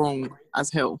all wrong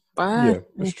as hell. But yeah,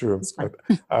 it's true. I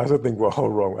also think we're all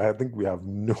wrong. I think we have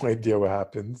no idea what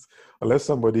happens unless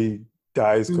somebody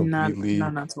dies completely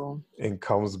none at all. And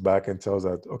comes back and tells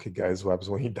us, okay, guys, what happens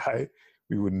when you die?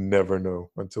 We would never know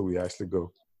until we actually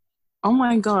go. Oh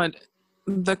my God.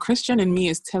 The Christian in me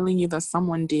is telling you that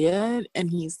someone did,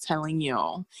 and he's telling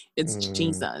you it's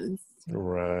Jesus.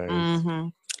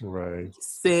 Right. Right.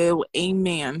 So,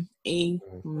 amen.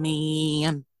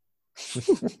 Amen.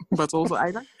 But also,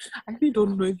 I actually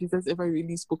don't know if Jesus ever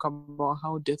really spoke about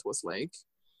how death was like.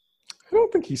 I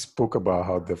don't think he spoke about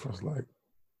how death was like.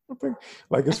 I think,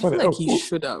 like, it's funny. Feel like he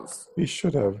should have. He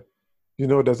should have. You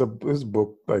know, there's this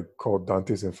book like called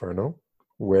Dante's Inferno,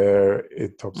 where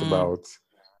it talks about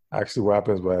actually what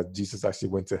happens where Jesus actually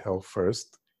went to hell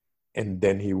first, and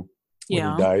then when he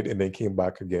died, and then came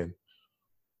back again.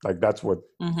 Like that's what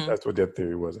their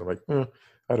theory was. I'm like,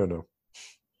 I don't know.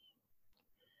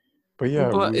 But yeah,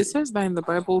 but it says that in the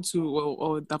Bible too,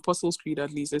 or the Apostles' Creed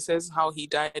at least. It says how he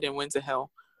died and went to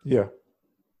hell. Yeah,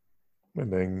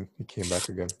 and then he came back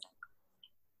again.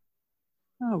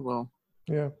 Oh well.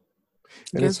 Yeah.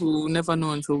 I guess we'll never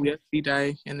know until we actually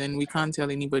die, and then we can't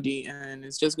tell anybody, and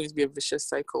it's just going to be a vicious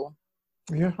cycle.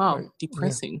 Yeah. Wow,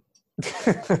 depressing.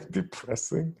 Yeah.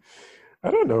 Depressing.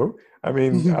 I don't know. I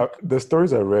mean, the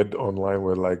stories I read online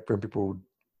were like when people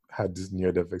had these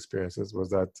near-death experiences was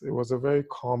that it was a very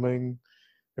calming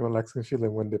and relaxing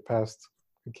feeling when they passed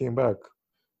and came back.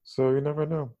 So you never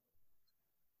know.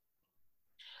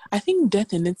 I think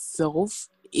death in itself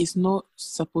is not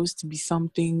supposed to be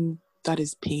something that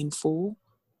is painful.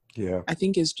 Yeah. I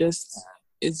think it's just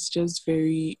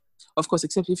very, of course,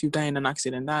 except if you die in an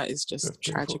accident, that is just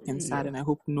tragic and sad, and I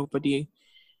hope nobody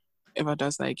ever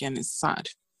does that again. It's sad.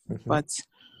 But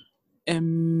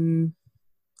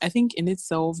I think in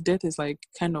itself, death is like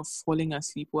kind of falling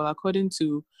asleep. Well, according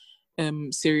to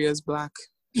Sirius Black,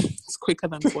 it's quicker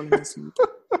than falling asleep.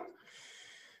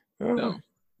 So,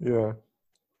 yeah.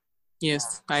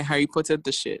 Yes, I Harry Pottered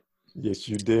the shit. Yes,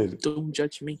 you did. Don't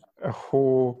judge me. A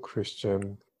whole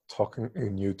Christian talking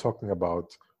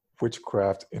about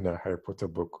witchcraft in a Harry Potter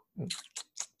book.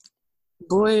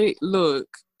 Boy, look,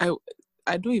 I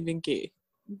don't even care.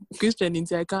 Christian,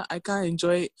 I can't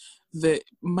enjoy the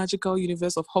magical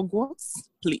universe of Hogwarts,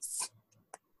 please.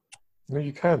 No,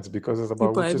 you can't, because it's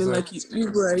about witches.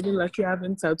 People are even lucky I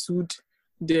haven't tattooed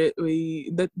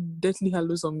the Deathly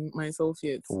Hallows on myself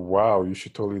yet. Wow, you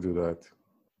should totally do that.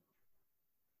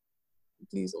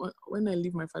 please, when I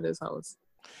leave my father's house.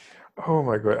 Oh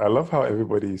my God. I love how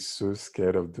everybody is so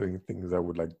scared of doing things that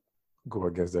would like go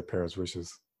against their parents'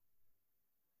 wishes.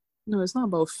 No, it's not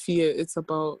about fear. It's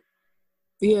about,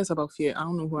 yeah, it's about fear. I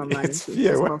don't know who I'm lying It's to.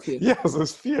 fear. It's What? about fear. Yes,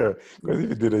 it's fear. Because Yeah. if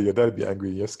you did it, your dad would be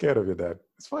angry. You're scared of your dad.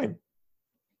 It's fine.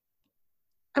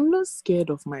 I'm not scared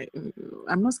of my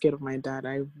dad.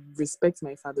 I respect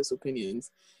my father's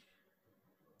opinions.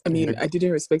 I mean, Yeah. I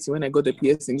didn't respect him when I got the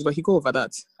piercings, but he got over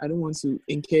that. I don't want to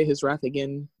incur his wrath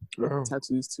again with Oh,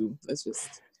 tattoos too.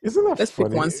 isn't that Let's pick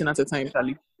funny? one sin at a time,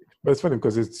 Charlie. But it's funny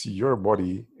because it's your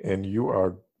body and you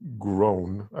are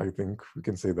grown. I think we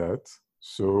can say that.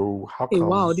 So how Hey, come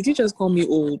wow, did you just call me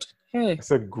old? I Hey,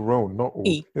 said grown, not old?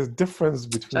 hey, There's difference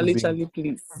between Charlie, being Charlie,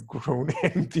 please. grown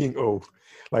and being old.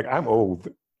 Like I'm old.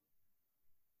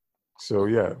 So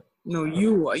yeah. No,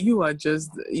 you are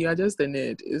just a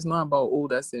nerd. It's not about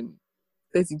old as him.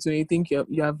 32, you think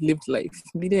you have lived life.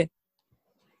 Be there.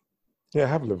 Yeah, I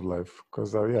have lived life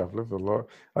because yeah, I've lived a lot.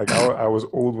 Like I was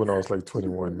old when I was like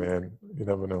 21, man. You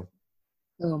never know.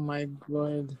 Oh my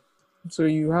god. So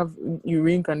you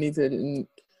reincarnated and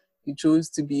you chose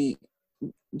to be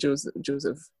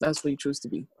Joseph. That's what you chose to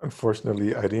be.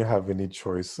 Unfortunately, I didn't have any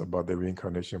choice about the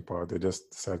reincarnation part. They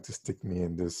just decided to stick me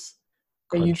in this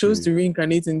And you chose country. to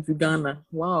reincarnate into Ghana.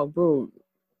 Wow, bro.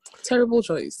 Terrible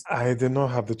choice. I did not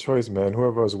have the choice, man.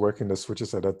 Whoever was working the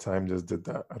switches at that time just did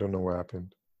that. I don't know what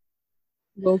happened.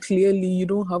 Well, clearly you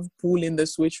don't have pool in the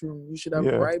switch room. You should have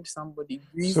Yeah. bribed somebody,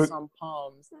 greased So, some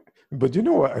palms. but you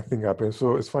know what I think happened?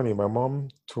 So it's funny. My mom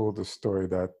told the story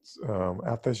that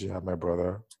after she had my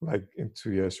brother, like in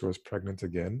 2 years, she was pregnant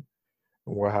again.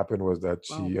 And what happened was that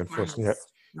Wow, she unfortunately nice.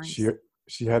 she Nice.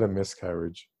 she had a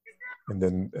miscarriage, and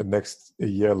then a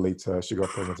year later she got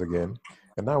pregnant again,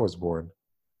 and I was born.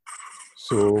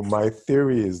 So my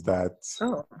theory is that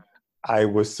Oh. I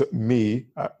was me,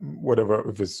 whatever,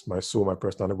 if it's my soul, my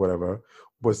personality, whatever,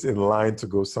 was in line to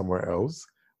go somewhere else.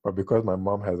 But because my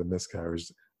mom had a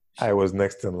miscarriage, I was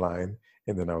next in line,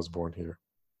 and then I was born here.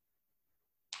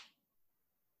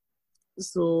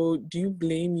 So do you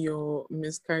blame your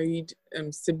miscarried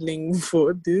sibling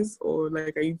for this, or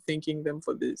like are you thanking them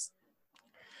for this?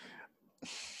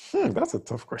 That's a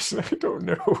tough question. I don't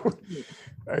know.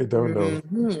 I don't know.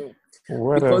 Mm-hmm.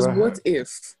 Because Whatever. what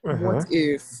Uh-huh.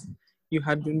 if you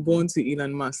had been born to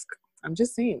Elon Musk? I'm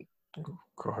just saying. Oh,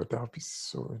 God, that would be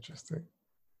so interesting.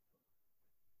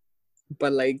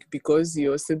 But like because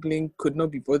your sibling could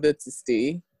not be bothered to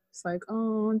stay, it's like,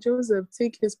 oh, Joseph,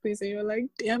 take his place, and you're like,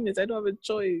 damn it, I don't have a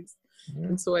choice, Yeah.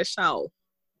 and so I shall.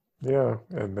 Yeah.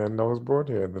 And then I was born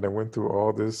here, and then I went through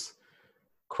all this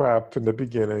crap in the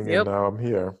beginning, and Yep. now I'm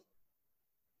here.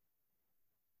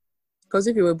 Because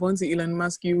if you were born to Elon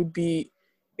Musk, you would be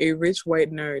a rich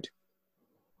white nerd,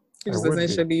 which I is would be.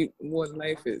 essentially what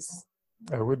life is.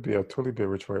 I would be. I'd totally be a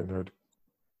rich white nerd.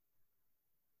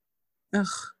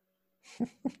 Ugh,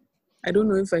 I don't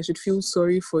know if I should feel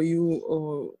sorry for you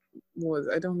or what.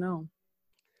 I don't know.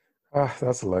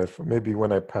 That's life. Maybe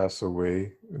when I pass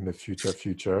away in the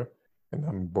future, and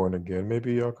I'm born again,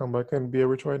 maybe I'll come back and be a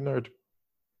rich white nerd.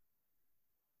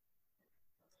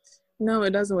 No,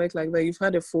 it doesn't work like that. You've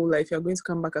had a full life. You're going to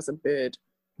come back as a bird.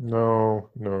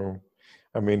 No, no.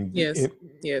 I mean, Yes,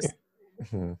 yes.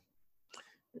 hmm.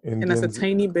 And as a Indians.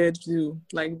 tiny bird too,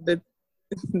 like the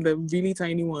the really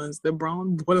tiny ones, the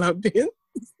brown polar bear.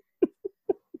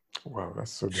 Wow,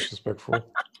 that's so disrespectful.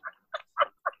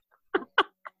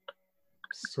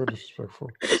 So disrespectful.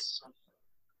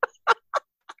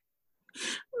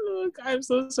 Look, I'm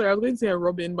so sorry. I was going to say a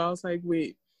robin, but I was like,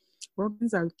 wait,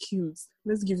 robins are cute.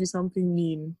 Let's give you something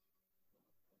mean.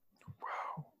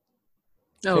 Wow.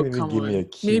 Oh, Can't even come give me a on.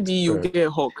 cute Maybe you bird. get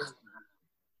a hawk.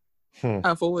 Hmm.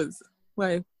 Ah, for what?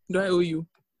 Why? Do I owe you?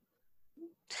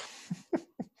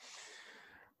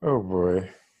 Oh boy.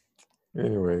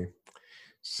 Anyway,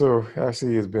 so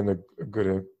actually, it's been a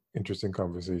good, interesting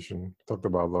conversation. Talked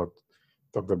about a lot.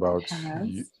 Talked about,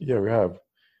 Has. yeah, we have.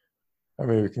 I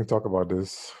mean, we can talk about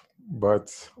this, but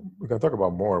we can talk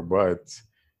about more, but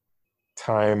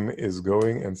time is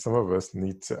going and some of us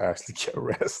need to actually get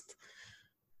rest.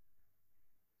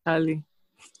 Ali.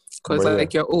 But Because yeah,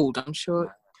 like you're old. I'm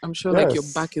sure like your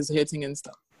yes, back is hurting and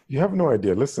stuff. you have no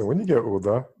idea. Listen, when you get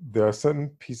older, there are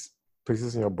certain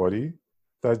places in your body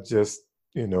that just,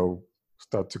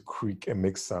 start to creak and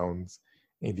make sounds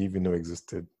and you didn't even know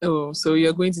existed. Oh, so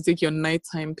you're going to take your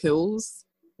nighttime pills?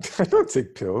 I don't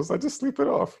take pills, I just sleep it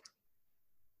off.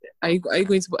 Are you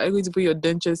going to put your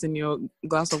dentures in your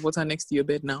glass of water next to your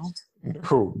bed now?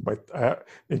 No, but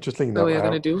interestingly Is that enough, what you're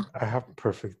gonna do? I have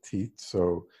perfect teeth,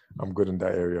 so I'm good in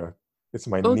that area. It's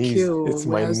my Okay, knees. oh, It's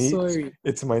my we're knee. sorry.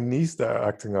 It's my knees that are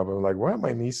acting up. I'm like, why are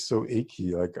my knees so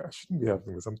achy? Like, I shouldn't be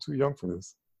having this. I'm too young for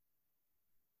this.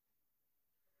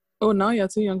 Oh, now you're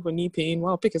too young for knee pain.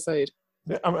 Wow, pick a side.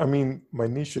 Yeah, I mean, my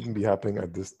knee shouldn't be happening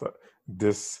at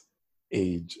this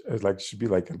age. It's like, it should be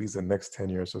like at least the next 10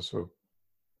 years or so.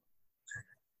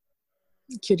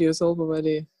 Kid yourself over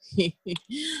there. I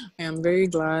am very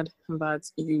glad that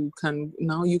you can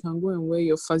go and wear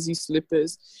your fuzzy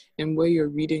slippers and wear your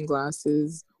reading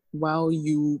glasses while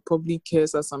you probably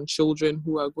curse at some children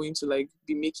who are going to like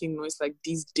be making noise like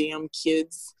these damn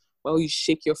kids while you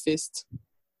shake your fist.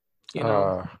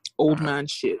 Uh, Old man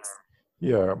shit.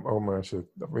 yeah, oh man, shit.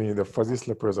 I mean, the fuzzy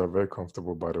slippers are very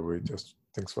comfortable, by the way. Just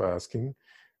thanks for asking.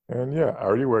 And yeah, I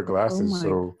already wear Oh glasses, my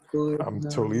so I'm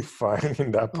totally goodness. fine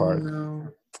in that Oh part. no.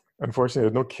 Unfortunately,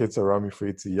 there's no kids around me for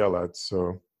you to yell at.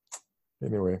 So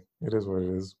anyway, it is what it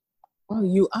is. Oh,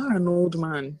 you are an old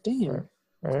man. I, Damn.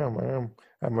 I am. I am.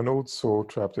 I'm an old soul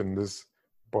trapped in this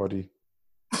body.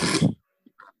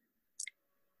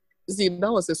 See,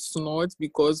 that was a snort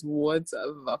because what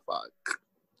the fuck?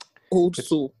 Old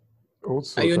soul. Old Are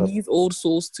soul your trapped. knees old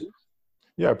souls too?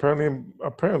 Yeah,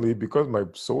 apparently, because my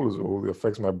soul is old, it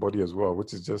affects my body as well,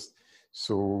 which is just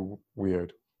so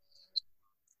weird.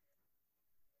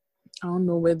 I don't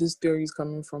know where this theory is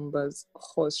coming from, but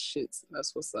horse shit.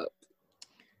 That's what's up.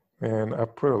 And I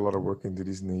put a lot of work into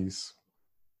these knees.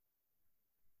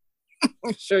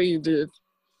 I'm sure you did.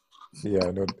 Yeah,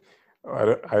 I know.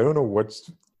 I don't know what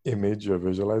image you're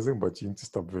visualizing, but you need to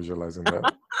stop visualizing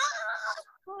that.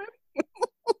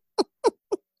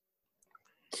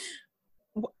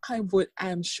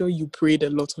 I'm sure you prayed a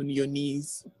lot on your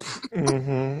knees.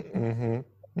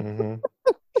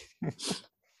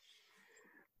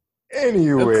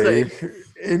 Anyway,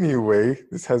 Okay.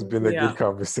 this has been a Yeah. good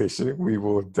conversation. We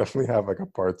will definitely have like a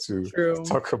part 2 to True.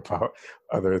 talk about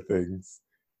other things.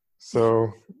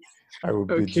 So I'll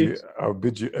bid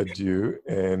you adieu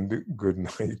and good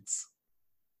night.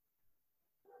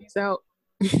 Peace out.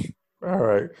 All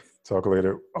right. Talk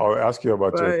later. I'll ask you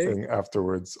about your Bye. thing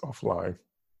afterwards offline.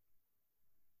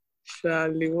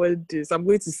 Charlie, what this? I'm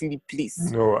going to sleep, please.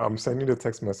 No, I'm sending you the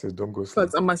text message. Don't go sleep.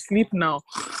 But I'm asleep now.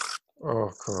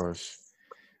 Oh gosh.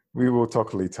 We will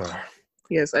talk later.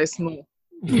 Yes, I snore.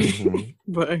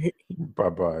 Mm-hmm. Bye.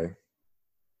 Bye-bye.